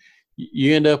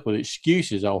 You end up with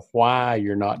excuses on why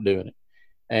you're not doing it.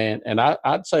 And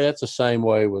I'd say that's the same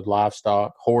way with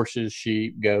livestock, horses,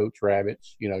 sheep, goats,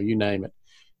 rabbits, you name it.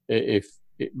 If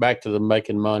back to the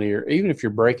making money, or even if you're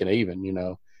breaking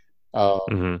even, uh,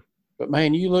 hmm but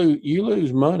man, you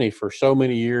lose money for so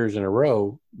many years in a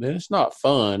row, then it's not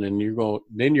fun, and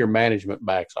then your management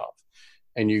backs off,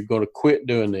 and you're going to quit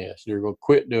doing this, you're going to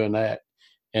quit doing that,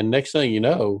 and next thing you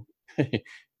know, it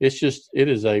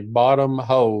is a bottom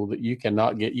hole that you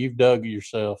cannot get. You've dug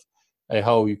yourself a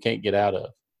hole you can't get out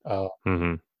of. Uh,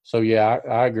 hmm so yeah,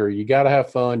 I agree. You got to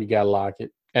have fun. You got to like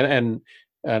it. And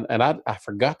I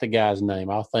forgot the guy's name.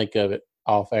 I'll think of it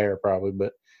off air probably.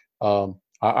 But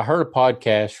I heard a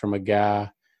podcast from a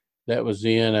guy that was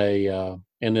in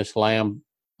this Lamb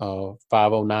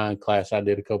 509 class I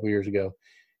did a couple years ago,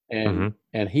 and hmm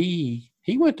and he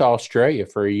went to Australia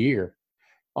for a year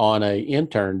on a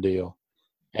intern deal.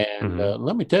 And hmm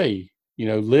let me tell you,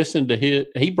 listen to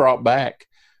he brought back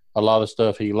a lot of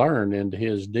stuff he learned into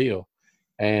his deal.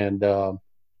 And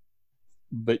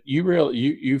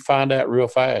you find out real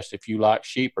fast if you like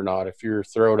sheep or not. If you're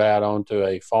thrown out onto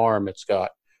a farm that's got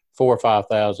 4,000 or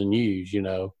 5,000 ewes, and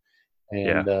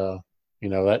Yeah.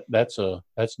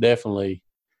 that's definitely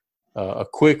a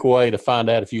quick way to find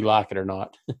out if you like it or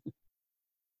not.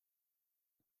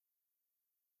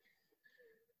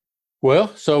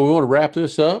 Well, so we want to wrap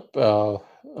this up.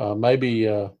 Maybe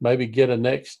get a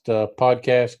next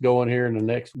podcast going here in the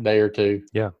next day or two.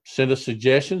 Yeah. Send us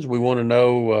suggestions. We want to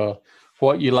know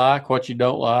what you like, what you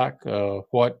don't like,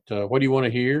 what do you want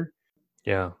to hear.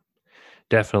 Yeah,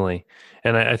 definitely.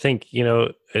 And I think,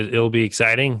 it'll be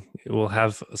exciting. We'll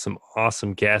have some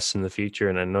awesome guests in the future.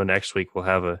 And I know next week we'll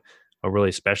have a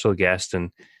really special guest.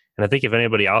 And I think if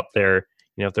anybody out there,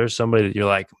 if there's somebody that you're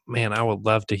like, man, I would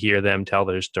love to hear them tell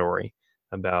their story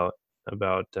about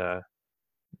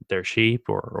their sheep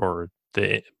or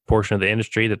the portion of the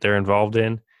industry that they're involved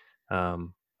in.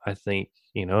 I think,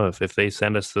 if they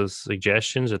send us those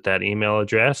suggestions at that email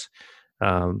address,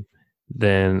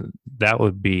 then that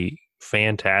would be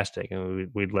fantastic.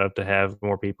 And we'd love to have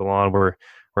more people on. We're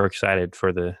excited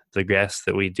for the guests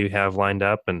that we do have lined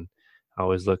up, and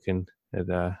always looking at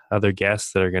other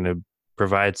guests that are going to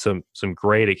provide some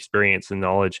great experience and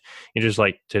knowledge. And just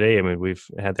like today, I mean, we've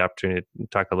had the opportunity to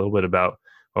talk a little bit about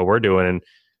what we're doing. And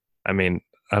I mean,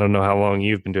 I don't know how long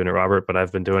you've been doing it, Robert, but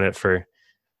I've been doing it for,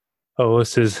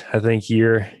 this is, I think,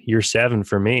 year 7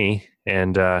 for me.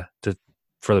 And for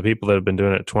the people that have been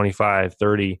doing it 25,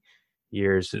 30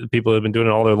 years, people that have been doing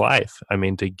it all their life. I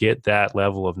mean, to get that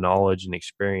level of knowledge and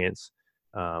experience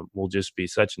will just be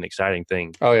such an exciting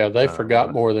thing. Oh yeah, they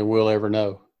forgot more than we'll ever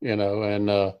know,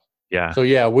 and yeah. So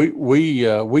yeah,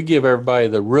 we give everybody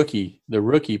the rookie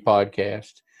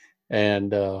podcast,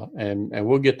 and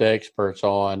we'll get the experts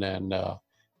on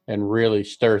and really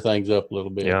stir things up a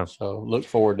little bit. Yeah. So look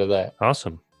forward to that.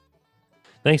 Awesome.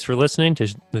 Thanks for listening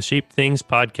to the Sheep Things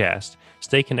podcast.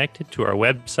 Stay connected to our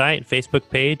website, Facebook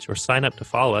page, or sign up to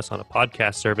follow us on a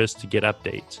podcast service to get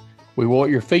updates. We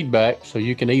want your feedback, so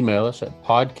you can email us at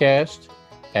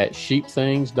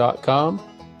podcast@sheepthings.com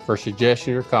for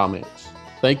suggestions or comments.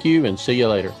 Thank you, and see you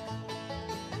later.